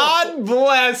 God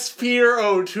bless Peter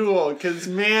O'Toole, because,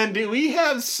 man, do we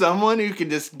have someone who can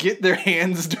just get their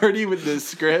hands dirty with this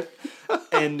script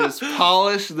and just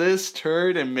polish this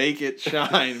turd and make it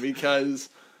shine, because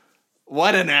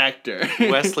what an actor.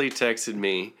 Wesley texted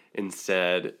me and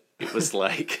said it was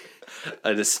like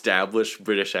an established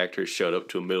British actor showed up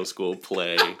to a middle school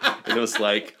play, and it was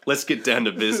like, let's get down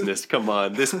to business. Come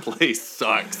on, this play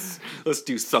sucks. Let's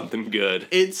do something good.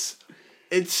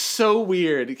 It's so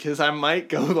weird, because I might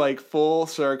go like full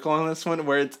circle on this one,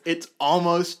 where it's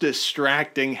almost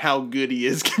distracting how good he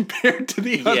is compared to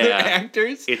the other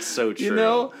actors. It's so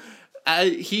true.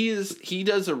 He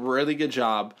does a really good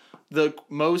job. The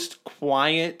most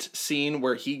quiet scene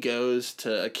where he goes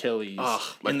to Achilles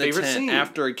my in the favorite tent scene.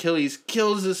 after Achilles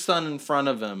kills his son in front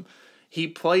of him. He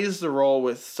plays the role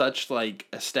with such like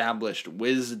established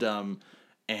wisdom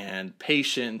and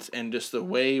patience, and just the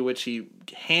way which he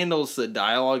handles the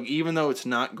dialogue, even though it's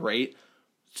not great,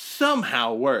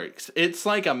 somehow works. It's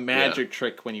like a magic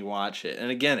trick when you watch it. And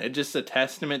again, it's just a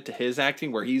testament to his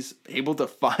acting, where he's able to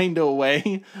find a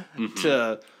way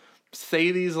to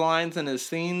say these lines in his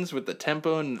scenes with the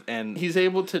tempo, and he's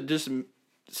able to just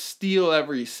steal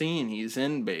every scene he's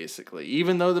in, basically.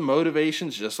 Even though the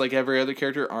motivations, just like every other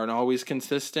character, aren't always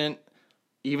consistent,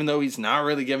 even though he's not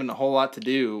really given a whole lot to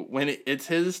do, when it's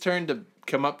his turn to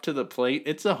come up to the plate,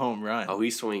 it's a home run. Oh,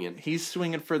 he's swinging. He's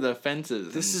swinging for the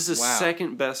fences. This is his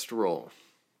second best role.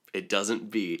 It doesn't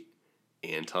beat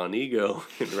Anton Ego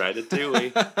in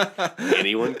Ratatouille.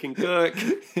 Anyone can cook.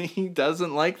 He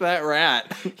doesn't like that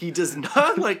rat. He does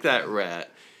not like that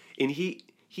rat. And he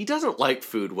doesn't like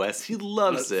food, Wes. He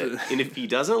loves it. And if he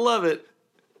doesn't love it,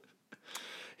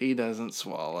 he doesn't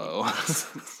swallow.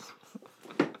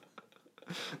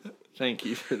 Thank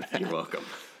you for that. You're welcome.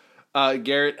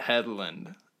 Garrett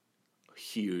Hedlund.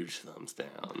 Huge thumbs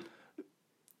down.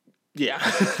 Yeah.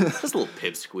 That's a little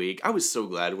pipsqueak. I was so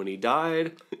glad when he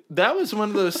died. That was one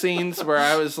of those scenes where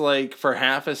I was like, for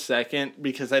half a second,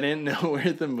 because I didn't know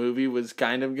where the movie was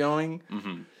kind of going.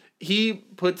 Mm-hmm.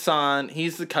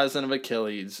 He's the cousin of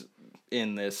Achilles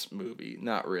in this movie.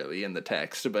 Not really in the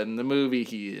text, but in the movie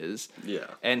he is. Yeah.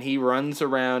 And he runs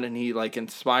around and he like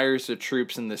inspires the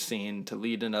troops in the scene to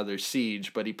lead another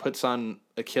siege, but he puts on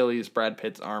Achilles, Brad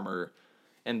Pitt's armor,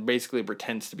 and basically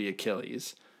pretends to be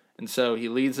Achilles. And so he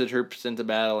leads the troops into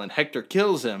battle, and Hector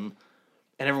kills him,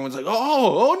 and everyone's like,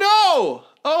 oh no!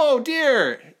 Oh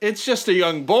dear! It's just a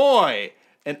young boy!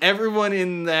 And everyone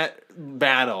in that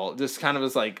battle just kind of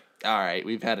was like, all right,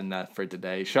 we've had enough for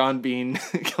today. Sean Bean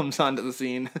comes onto the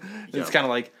scene. It's kind of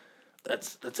like,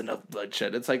 that's enough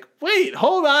bloodshed. It's like, wait,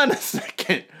 hold on a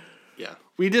second. Yeah.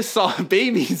 We just saw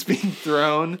babies being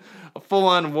thrown, a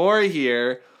full-on war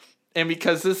here. And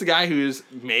because this guy who's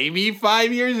maybe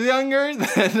 5 years younger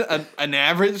than an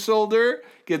average soldier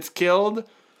gets killed,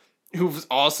 who's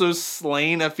also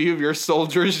slain a few of your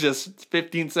soldiers just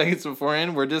 15 seconds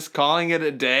beforehand, we're just calling it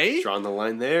a day? Drawing the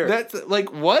line there. That's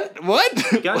like, what?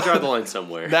 You gotta draw the line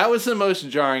somewhere. That was the most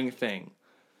jarring thing.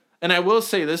 And I will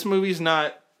say, this movie's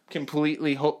not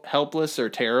completely helpless or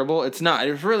terrible. It's not.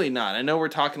 It's really not. I know we're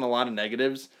talking a lot of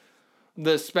negatives.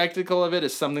 The spectacle of it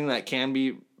is something that can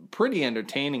be pretty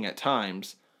entertaining at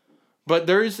times. But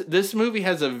this movie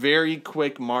has a very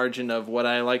quick margin of what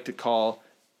I like to call,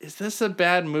 is this a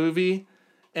bad movie?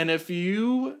 And if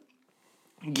you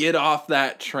get off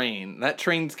that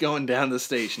train's going down the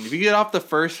station. If you get off the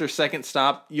first or second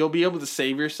stop, you'll be able to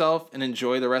save yourself and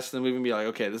enjoy the rest of the movie and be like,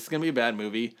 okay, this is going to be a bad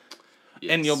movie.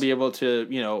 Yes. And you'll be able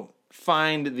to,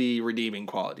 find the redeeming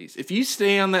qualities. If you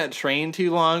stay on that train too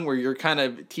long where you're kind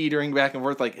of teetering back and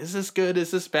forth like, is this good?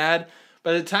 Is this bad?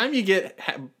 By the time you get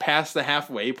past the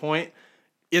halfway point,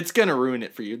 it's going to ruin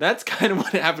it for you. That's kind of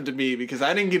what happened to me because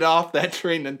I didn't get off that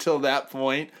train until that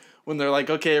point when they're like,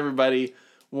 okay, everybody,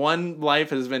 one life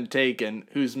has been taken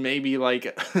who's maybe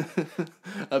like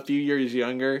a few years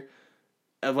younger.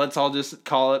 And let's all just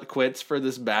call it quits for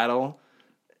this battle.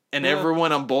 And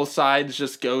everyone on both sides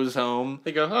just goes home.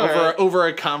 They go over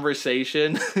a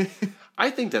conversation. I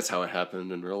think that's how it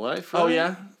happened in real life. Right? Oh,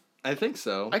 yeah? I think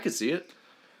so. I could see it.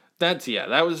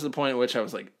 That was the point at which I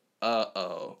was like,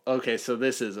 uh-oh. Okay, so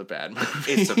this is a bad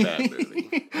movie. It's a bad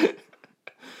movie.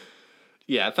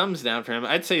 Yeah, thumbs down for him.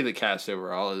 I'd say the cast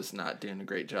overall is not doing a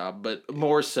great job, but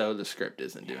more so the script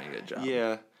isn't doing a good job.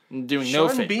 Yeah. Doing no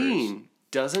favors. Sean Bean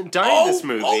doesn't die in this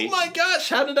movie. Oh my gosh,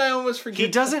 how did I almost forget? He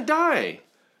doesn't die.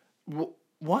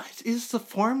 What is the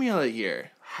formula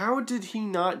here? How did he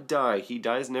not die? He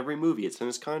dies in every movie. It's in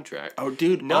his contract. Oh,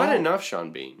 dude. Not enough,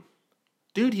 Sean Bean.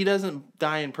 Dude, he doesn't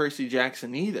die in Percy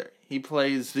Jackson either. He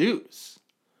plays Zeus.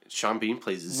 Sean Bean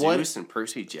plays Zeus in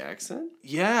Percy Jackson?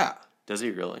 Yeah. Does he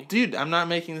really? Dude, I'm not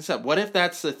making this up. What if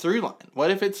that's the through line?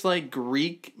 What if it's like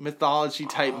Greek mythology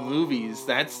type movies?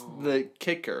 That's the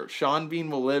kicker. Sean Bean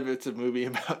will live. It's a movie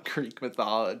about Greek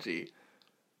mythology.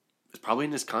 It's probably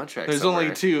in his contract. There's somewhere.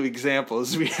 only 2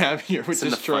 examples we have here, which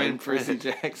is Troy and Percy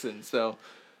Jackson. So,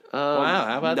 wow,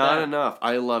 how about that? Not enough.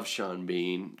 I love Sean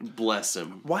Bean. Bless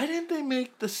him. Why didn't they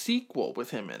make the sequel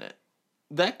with him in it?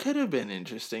 That could have been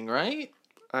interesting, right?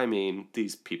 I mean,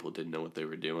 these people didn't know what they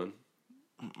were doing.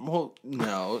 Well,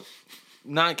 no.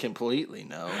 Not completely,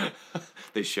 no.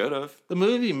 They should have. The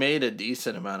movie made a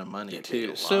decent amount of money, too.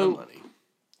 Made a lot of money.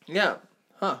 Yeah.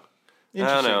 Huh.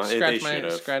 Interesting. I don't know.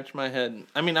 Scratch my head.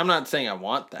 I mean, I'm not saying I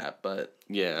want that, but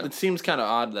yeah, it seems kind of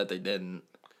odd that they didn't.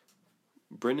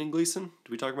 Brendan Gleeson?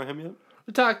 Did we talk about him yet?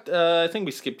 We talked. I think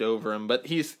we skipped over him, but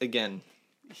he's again.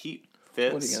 He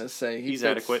fits. What are you gonna say? He's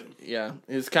adequate. Yeah,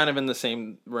 he's kind of in the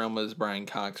same realm as Brian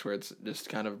Cox, where it's just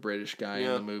kind of British guy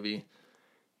in the movie.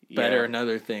 Better in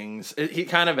other things. He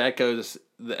kind of echoes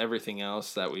everything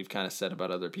else that we've kind of said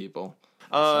about other people.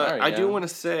 I do want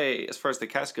to say, as far as the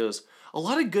cast goes, a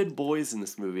lot of good boys in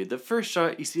this movie. The first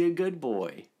shot, you see a good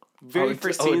boy. Very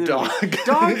first scene.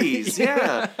 Doggies,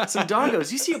 yeah. Some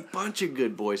doggos. You see a bunch of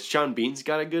good boys. Sean Bean's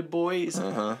got a good boy.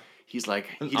 He's like,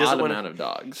 he doesn't want amount of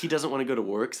dogs. He doesn't want to go to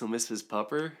work, so he'll miss his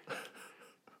pupper.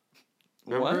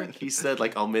 Remember? What? He said,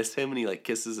 like, I'll miss him, and he, like,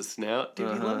 kisses his snout.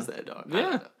 Dude, he loves that dog.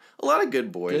 Yeah. A lot of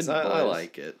good boys. I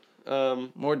like it.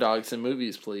 More dogs in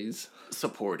movies, please.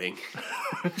 Supporting.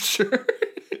 Sure.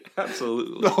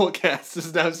 Absolutely. The whole cast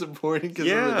is now supporting because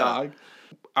of the dog.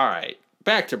 All right.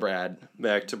 Back to Brad.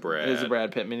 It was a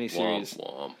Brad Pitt miniseries. Womp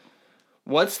womp.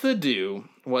 What's the do?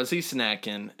 Was he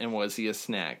snacking? And was he a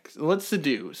snack? What's the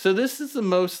do? So this is the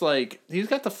most like... He's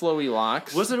got the flowy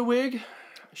locks. Was it a wig?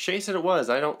 Shay said it was.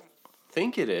 I don't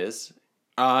think it is.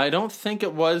 I don't think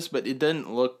it was, but it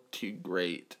didn't look too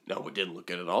great. No, it didn't look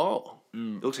good at all.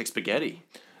 It looks like spaghetti.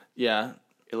 Yeah.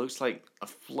 It looks like a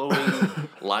flowing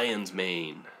lion's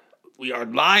mane. We are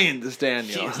lions,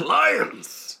 Daniel. She's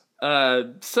lions.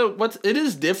 So it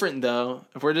is different though.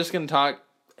 If we're just gonna talk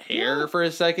hair for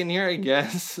a second here, I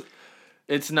guess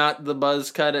it's not the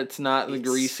buzz cut. It's not the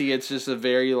greasy. It's just a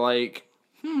very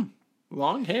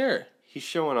long hair. He's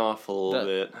showing off a little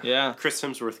bit. Yeah. Chris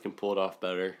Hemsworth can pull it off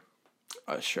better.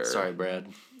 Sure. Sorry, Brad.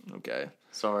 Okay.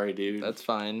 Sorry, dude. That's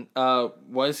fine.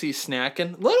 Was he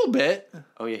snacking? A little bit.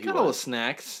 Oh, yeah, he got was.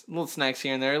 Little snacks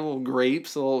here and there. Little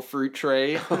grapes, a little fruit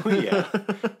tray. Oh, yeah.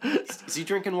 Is he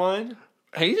drinking wine?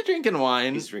 He's drinking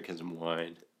wine. He's drinking some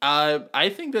wine.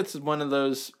 I think that's one of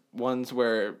those ones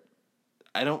where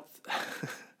I don't...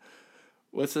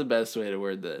 What's the best way to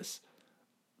word this?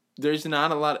 There's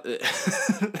not a lot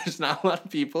of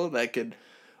people that could...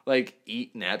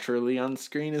 eat naturally on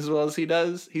screen as well as he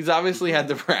does. He's obviously had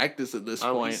the practice at this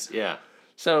point. Yeah.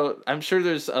 So I'm sure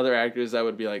there's other actors that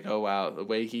would be like, oh wow, the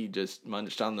way he just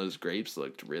munched on those grapes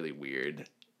looked really weird.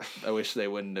 I wish they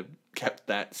wouldn't have kept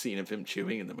that scene of him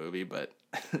chewing in the movie, but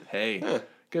hey,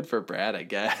 good for Brad, I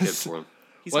guess. Good for him.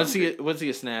 Was he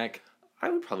a snack?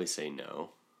 I would probably say no.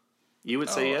 You would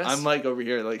say yes? I'm like over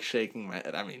here like shaking my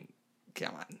head. I mean,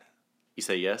 come on. You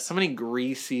say yes? How many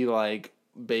greasy like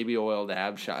baby oiled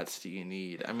ab shots do you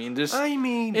need? I mean, just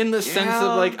in the sense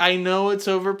yeah. of like, I know it's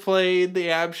overplayed,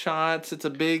 the ab shots. It's a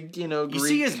big, you know, Greek you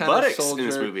see his kind buttocks of soldier. in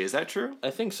this movie. Is that true?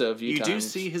 I think so. A few times. You do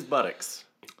see his buttocks.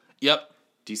 Yep.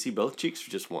 Do you see both cheeks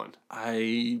or just one?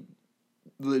 I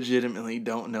legitimately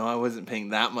don't know. I wasn't paying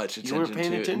that much attention. You weren't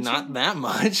paying attention? Not that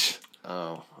much.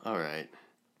 Oh, all right.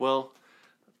 Well,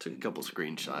 took a couple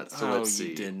screenshots, so let's see.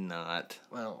 You did not.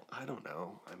 Well, I don't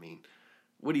know. I mean,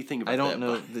 what do you think about I don't that?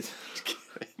 know.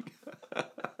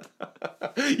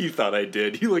 You thought I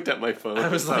did. You looked at my phone. I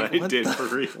was like, I did for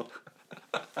real.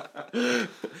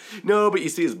 No, but you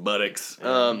see his buttocks.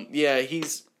 Yeah,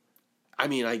 he's. I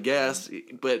mean, I guess,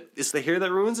 but it's the hair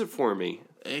that ruins it for me.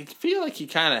 I feel like he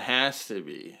kind of has to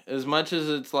be. As much as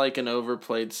it's like an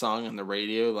overplayed song on the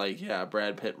radio, like, yeah,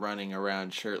 Brad Pitt running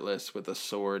around shirtless with a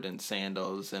sword and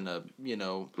sandals and a, you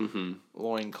know,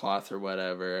 loincloth or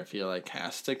whatever, I feel like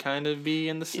has to kind of be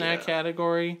in the snack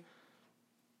category.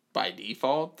 By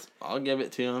default, I'll give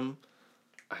it to him.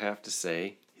 I have to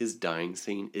say, his dying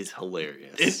scene is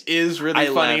hilarious. It is really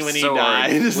funny when he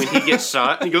dies. When he gets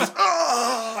shot and he goes,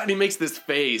 oh, and he makes this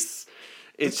face.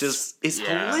 It's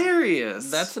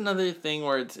hilarious. That's another thing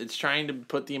where it's trying to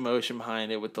put the emotion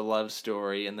behind it with the love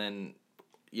story, and then,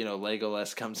 you know,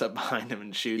 Legolas comes up behind him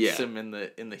and shoots him in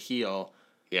the heel.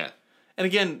 Yeah. And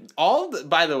again,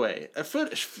 by the way,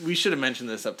 we should have mentioned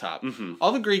this up top. Mm-hmm.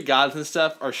 All the Greek gods and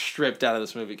stuff are stripped out of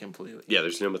this movie completely. Yeah,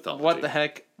 there's no mythology. What the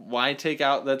heck? Why take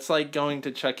out? That's like going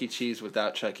to Chuck E. Cheese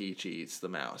without Chuck E. Cheese, the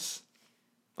mouse.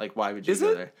 Like, why would you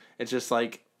go there? It's just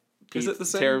like is it the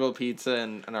same? Terrible pizza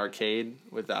and an arcade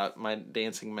without my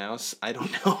dancing mouse. I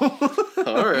don't know.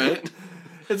 All right.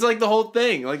 It's like the whole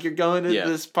thing. Like, you're going to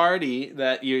this party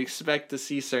that you expect to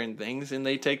see certain things, and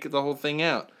they take the whole thing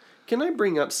out. Can I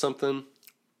bring up something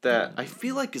that I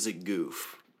feel like is a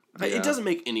goof? Yeah. It doesn't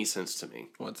make any sense to me.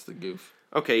 What's the goof?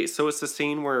 Okay, so it's the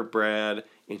scene where Brad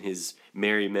and his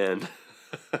merry men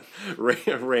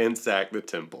ransack the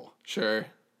temple. Sure.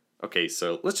 Okay,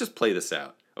 so let's just play this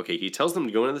out. Okay, he tells them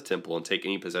to go into the temple and take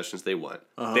any possessions they want.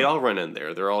 They all run in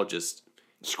there. They're all just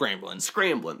scrambling.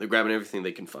 They're grabbing everything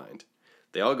they can find.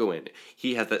 They all go in.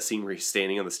 He has that scene where he's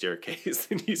standing on the staircase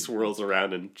and he swirls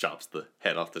around and chops the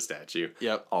head off the statue.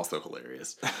 Yep. Also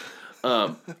hilarious.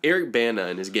 Eric Bana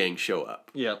and his gang show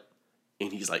up. Yep.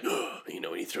 And he's like, you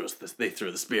know, and they throw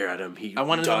the spear at him. I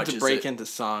wanted them to break into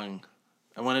song.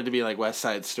 I wanted to be like West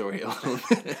Side Story a little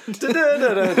bit.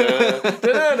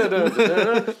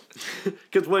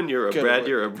 Because when you're a Brad,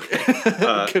 you're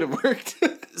a... Could have worked.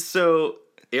 So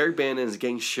Eric Bana and his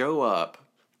gang show up.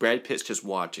 Brad Pitt's just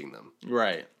watching them.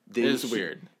 Right. Then it is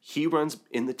weird. He runs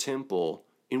in the temple,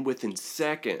 and within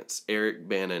seconds, Eric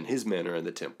Bana and his men are in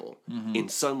the temple. Mm-hmm.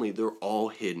 And suddenly, they're all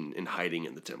hidden and hiding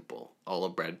in the temple. All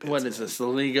of Brad Pitt's What is this, the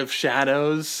League of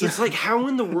Shadows? It's like, how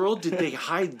in the world did they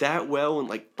hide that well in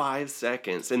like 5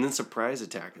 seconds and then surprise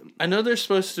attack him? I know there's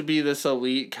supposed to be this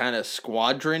elite kind of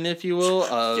squadron, if you will,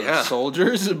 of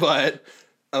soldiers, but...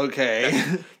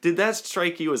 Okay. Did that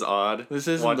strike you as odd? This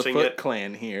isn't the Foot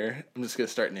Clan here. I'm just going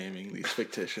to start naming these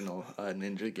fictional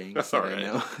ninja gangs that I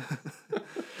know.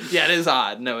 Yeah, it is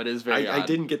odd. No, it is very odd. I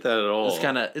didn't get that at all.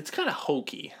 It's kind of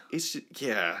hokey. It's just,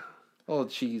 yeah. A little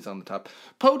cheese on the top.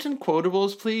 Potent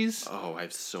quotables, please. Oh, I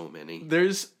have so many.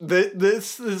 This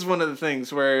is one of the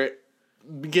things where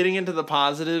getting into the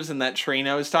positives and that train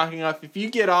I was talking off, if you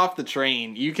get off the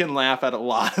train, you can laugh at a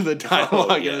lot of the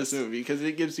dialogue in this movie because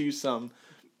it gives you some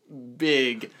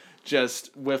big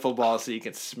just wiffle ball so you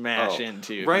can smash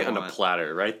into right on a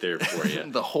platter right there for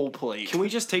you. The whole plate. Can we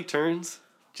just take turns?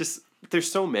 There's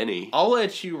so many. I'll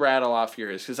let you rattle off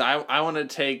yours because I want to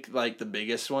take like the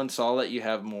biggest one, so I'll let you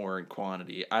have more in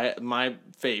quantity. My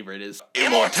favorite is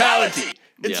immortality.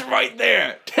 It's right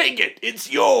there. Take it.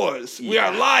 It's yours. We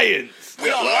are lions.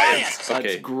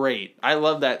 That's great. I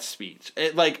love that speech.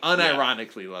 It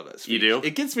unironically love that speech. You do?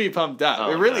 It gets me pumped up.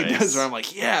 It really does. Where I'm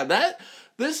like, yeah,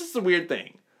 this is the weird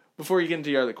thing. Before you get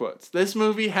into your other quotes, this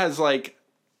movie has like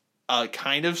a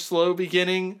kind of slow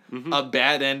beginning, a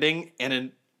bad ending,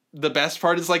 and the best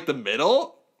part is like the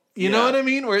middle. You know what I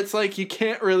mean? Where it's like you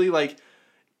can't really like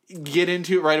get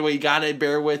into it right away. You gotta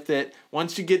bear with it.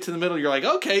 Once you get to the middle, you're like,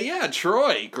 okay, yeah,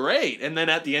 Troy, great. And then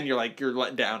at the end, you're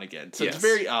let down again. So it's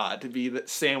very odd to be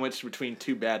sandwiched between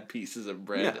two bad pieces of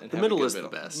bread. Yeah, and the middle is the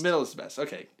best. Middle is the best.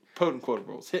 Okay, potent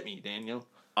quotables. Hit me, Daniel.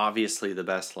 Obviously, the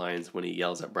best lines when he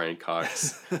yells at Brian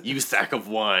Cox, "You sack of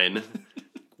wine."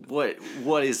 What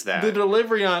is that? The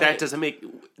delivery on that doesn't make...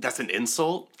 That's an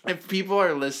insult? If people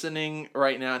are listening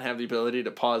right now and have the ability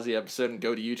to pause the episode and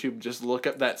go to YouTube, just look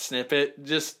up that snippet.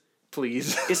 Just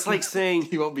please. It's like saying,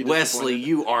 You won't be Wesley, disappointed.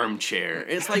 you armchair.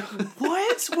 It's like,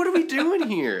 what? What are we doing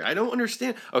here? I don't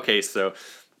understand. Okay, so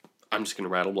I'm just going to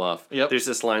rattle off. Yep. There's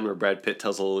this line where Brad Pitt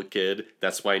tells a little kid,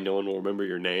 that's why no one will remember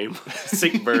your name.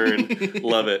 Sick burn.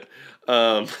 Love it.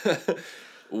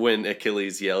 When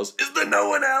Achilles yells, is there no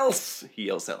one else? He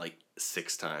yells that like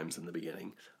 6 times in the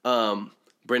beginning.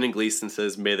 Brendan Gleeson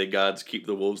says, may the gods keep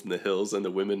the wolves in the hills and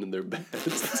the women in their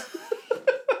beds.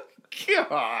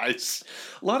 Gosh.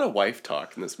 A lot of wife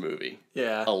talk in this movie.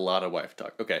 Yeah. A lot of wife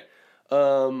talk. Okay.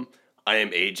 I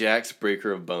am Ajax,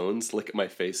 breaker of bones. Look at my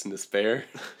face in despair.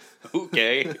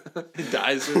 Okay. He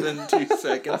dies within 2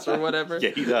 seconds or whatever. Yeah,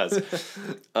 he does.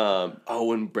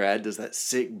 When Brad does that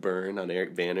sick burn on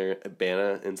Eric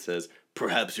Bana and says,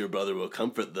 perhaps your brother will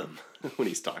comfort them. When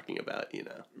he's talking about,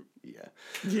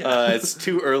 Yeah. It's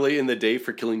too early in the day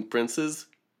for killing princes.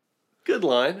 Good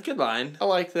line. Good line. I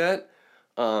like that.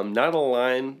 Not a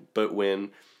line, but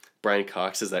when Brian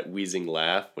Cox has that wheezing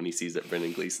laugh when he sees that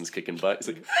Brendan Gleeson's kicking butt, he's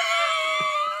like,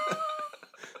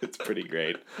 it's pretty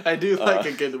great. I do like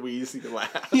a good wheezy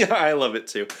laugh. Yeah, I love it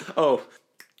too. Oh,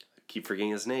 keep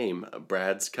forgetting his name.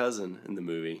 Brad's cousin in the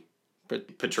movie.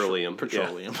 Petroleum.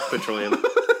 Petroleum. Yeah. Petroleum.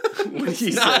 When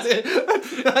he Not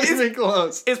says, not even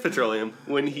close. it's petroleum.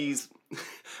 When he's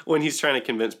trying to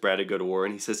convince Brad to go to war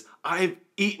and he says, I've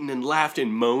eaten and laughed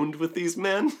and moaned with these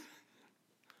men.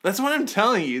 That's what I'm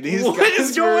telling you. What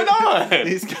is going on?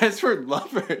 These guys were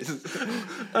lovers.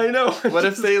 I know. What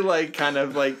if they kind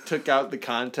of took out the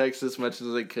context as much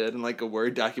as they could in a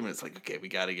Word document? It's like, okay, we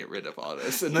got to get rid of all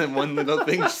this, and then one little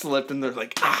thing slipped, and they're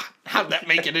like, how'd that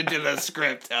make it into the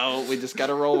script? Oh, we just got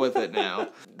to roll with it now.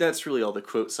 That's really all the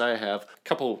quotes I have. A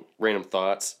couple random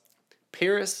thoughts.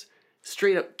 Paris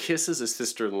straight up kisses his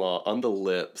sister-in-law on the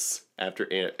lips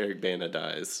after Eric Bana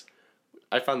dies.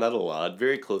 I found that a little odd.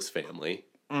 Very close family.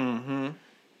 Mm-hmm.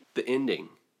 The ending.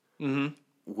 Mm-hmm.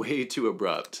 Way too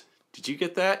abrupt. Did you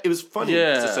get that? It was funny.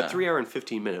 Yeah. It's a 3-hour and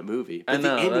 15-minute movie. But I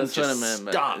know, the ending that's just what I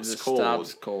meant. stops It just cold.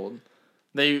 stops cold.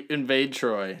 They invade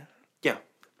Troy. Yeah.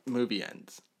 Movie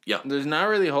ends. Yeah. There's not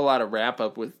really a whole lot of wrap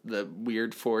up with the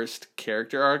weird forced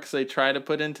character arcs they try to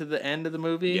put into the end of the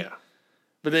movie. Yeah.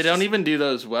 But they don't even do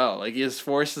those well. As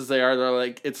forced as they are,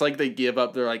 they're it's like they give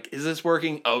up. They're like, is this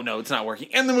working? Oh, no, it's not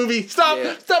working. End the movie. Stop.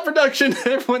 Yeah. Stop production.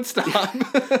 Everyone stop.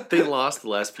 They lost the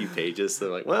last few pages. So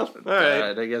they're like, well, all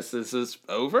right. I guess this is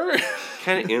over.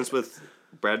 Kind of ends with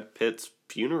Brad Pitt's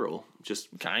funeral. Just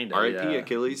Kind of. R.I.P.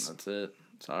 Achilles. That's it.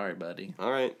 Sorry, buddy.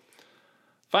 All right.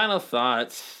 Final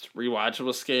thoughts.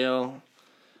 Rewatchable scale.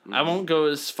 I won't go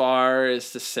as far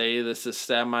as to say this is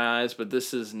stab my eyes, but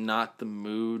this is not the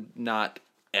mood, not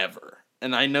ever.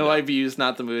 And I know I've used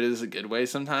not the mood as a good way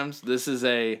sometimes. This is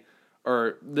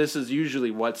usually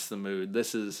what's the mood.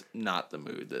 This is not the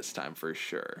mood this time for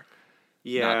sure.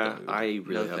 Yeah, mood. I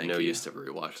really No, have thank no you. use to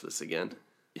rewatch this again.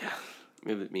 Yeah.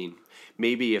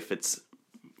 Maybe if it's,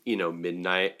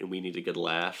 midnight and we need a good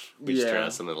laugh, we just turn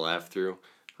on something to laugh through,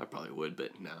 I probably would,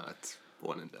 but no, it's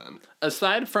one and done.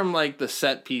 Aside from the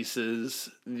set pieces,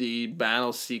 the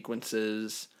battle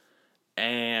sequences,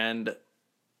 and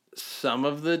some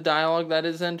of the dialogue that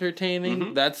is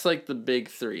entertaining, that's the big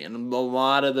three. And a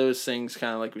lot of those things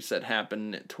kind of like we said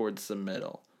happen towards the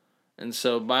middle. And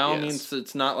so by all means,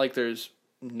 it's not like there's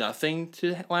nothing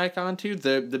to latch onto.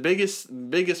 The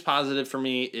biggest positive for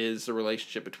me is the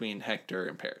relationship between Hector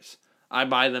and Paris. I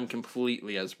buy them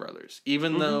completely as brothers.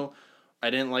 Even though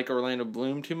I didn't like Orlando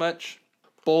Bloom too much,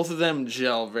 both of them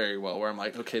gel very well, where I'm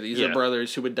like, okay, these are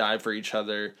brothers who would die for each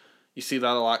other. You see that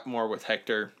a lot more with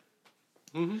Hector.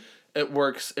 Mm-hmm. It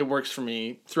works for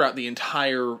me throughout the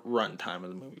entire runtime of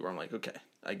the movie, where I'm like, okay,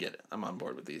 I get it. I'm on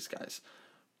board with these guys.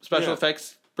 Special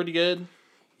effects, pretty good.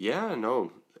 Yeah,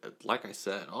 no, like I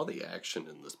said, all the action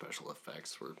and the special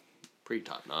effects were pretty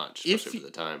top-notch, especially for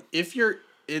the time.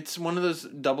 It's one of those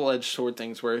double-edged sword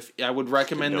things where if I would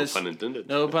recommend this... No pun intended.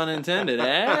 No pun intended.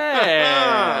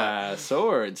 Yeah,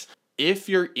 swords. If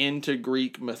you're into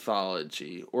Greek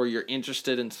mythology or you're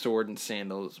interested in sword and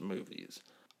sandals movies,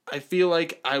 I feel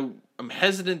like I'm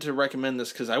hesitant to recommend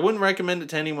this because I wouldn't recommend it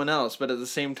to anyone else, but at the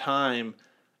same time,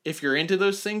 if you're into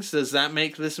those things, does that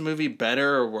make this movie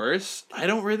better or worse? I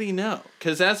don't really know.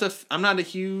 Because I'm not a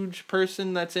huge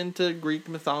person that's into Greek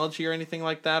mythology or anything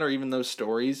like that, or even those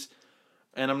stories.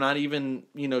 And I'm not even,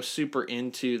 super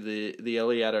into the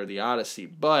Iliad or the Odyssey.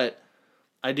 But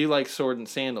I do like sword and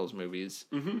sandals movies.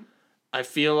 Mm-hmm. I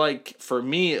feel like, for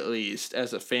me at least,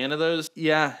 as a fan of those,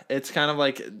 yeah, it's kind of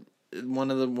like one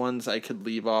of the ones I could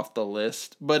leave off the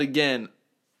list. But again,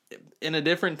 in a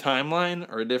different timeline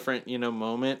or a different,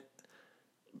 moment,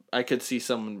 I could see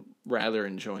someone rather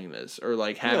enjoying this or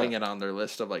having it on their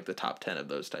list of the top 10 of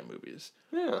those type movies.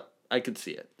 Yeah. I could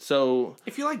see it. So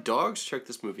if you like dogs, check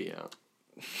this movie out.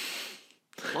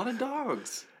 A lot of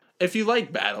dogs. If you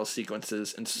like battle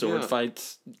sequences and sword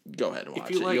fights, go ahead and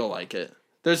watch it. You'll like it.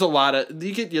 There's a lot of...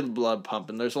 You get your blood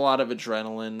pumping. There's a lot of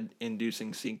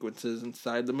adrenaline-inducing sequences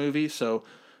inside the movie, so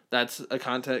that's a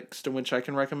context in which I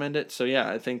can recommend it. So yeah,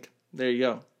 I think there you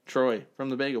go. Troy from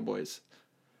the Bagel Boys.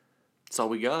 That's all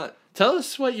we got. Tell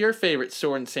us what your favorite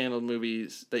sword and sandal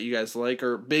movies that you guys like,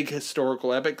 or big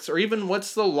historical epics, or even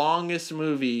what's the longest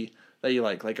movie that you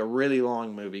like a really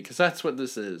long movie, because that's what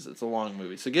this is. It's a long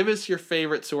movie. So give us your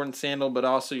favorite sword and sandal, but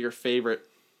also your favorite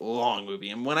long movie.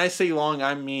 And when I say long,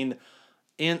 I mean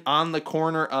on the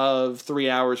corner of 3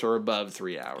 hours or above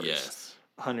 3 hours. Yes.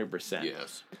 100%.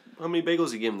 Yes. How many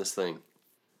bagels you give this thing?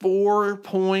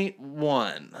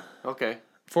 4.1. Okay.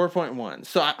 4.1.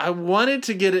 So I wanted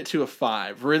to get it to a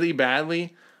 5 really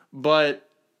badly, but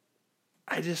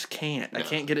I just can't. No. I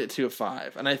can't get it to a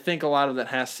 5. And I think a lot of that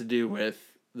has to do with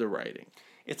the writing.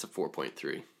 It's a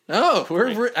 4.3. Oh,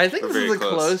 I think this is the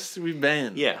closest we've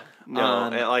been. Yeah. No,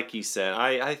 like you said,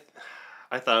 I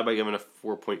thought about giving a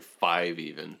 4.5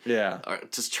 even. Yeah.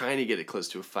 Just trying to get it close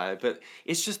to a 5. But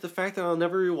it's just the fact that I'll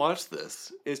never rewatch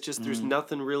this. It's just there's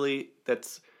nothing really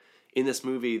that's in this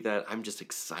movie that I'm just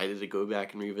excited to go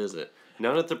back and revisit.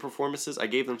 None of the performances, I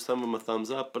gave some of them a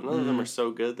thumbs up, but none of them are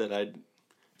so good that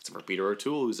except for Peter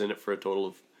O'Toole, who's in it for a total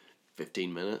of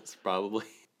 15 minutes, probably.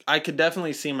 I could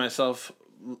definitely see myself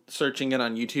searching it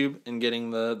on YouTube and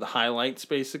getting the highlights,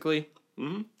 basically.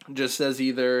 Mm-hmm. Just as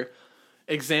either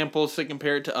examples to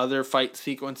compare it to other fight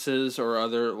sequences or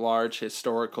other large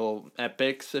historical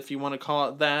epics, if you want to call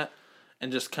it that,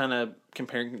 and just kind of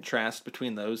compare and contrast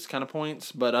between those kind of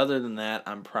points. But other than that,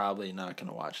 I'm probably not going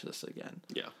to watch this again.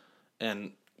 Yeah.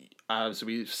 And as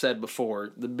we've said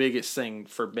before, the biggest thing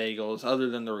for Bagels, other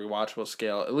than the rewatchable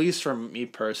scale, at least for me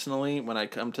personally, when I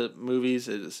come to movies,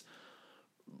 is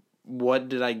what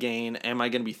did I gain? Am I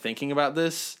going to be thinking about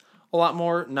this a lot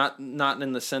more? Not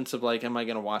in the sense of like, am I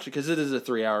going to watch it? Because it is a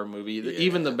 3-hour movie. Yeah.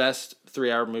 Even the best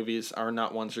 3-hour movies are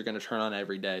not ones you're going to turn on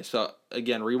every day. So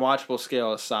again, rewatchable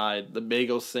scale aside, the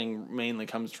Bagels thing mainly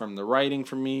comes from the writing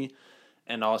for me,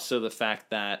 and also the fact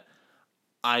that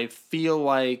I feel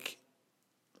like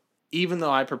even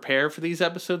though I prepare for these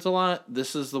episodes a lot,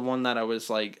 this is the one that I was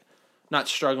like, not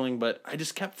struggling, but I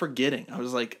just kept forgetting. I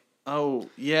was like, oh,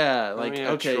 yeah,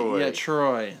 okay, Troy. Yeah,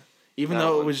 Troy. Even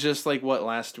though it was just like,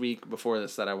 last week before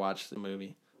this that I watched the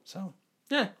movie. So,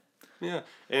 yeah. Yeah,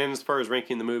 and as far as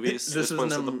ranking the movies, this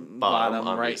one's at the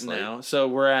bottom right now. So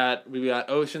we got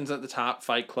Ocean's at the top,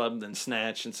 Fight Club, then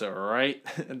Snatch, and so right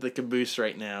at the caboose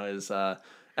right now is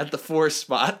at the 4th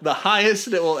spot, the highest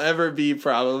it will ever be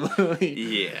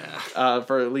probably. Yeah.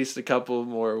 For at least a couple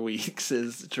more weeks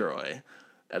is Troy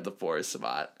at the 4th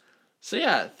spot. So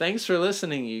yeah, thanks for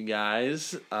listening, you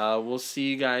guys. We'll see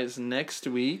you guys next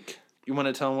week. You want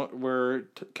to tell them what we're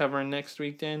covering next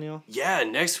week, Daniel? Yeah,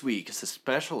 next week it's a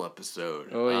special episode.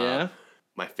 Oh, yeah?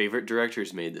 My favorite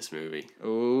directors made this movie.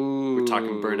 Ooh. We're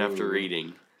talking Burn After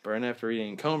Reading. Burn After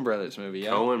Reading. Coen Brothers movie,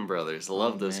 yeah? Coen Brothers.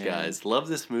 Love those guys. Love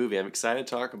this movie. I'm excited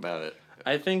to talk about it.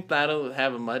 I think that'll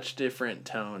have a much different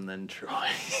tone than Troy.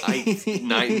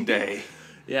 Night and day.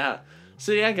 Yeah.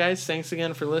 So yeah, guys, thanks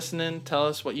again for listening. Tell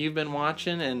us what you've been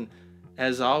watching, and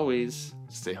as always...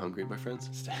 Stay hungry, my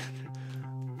friends. Stay hungry,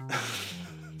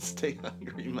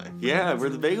 my friends. Yeah, we're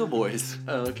the Bagel Boys.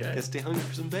 Oh, okay. Gotta stay hungry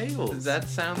for some bagels. That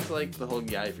sounds like the whole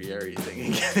Guy Fieri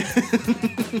thing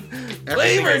again.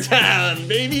 Flavor Town,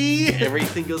 baby!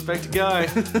 Everything goes back to Guy.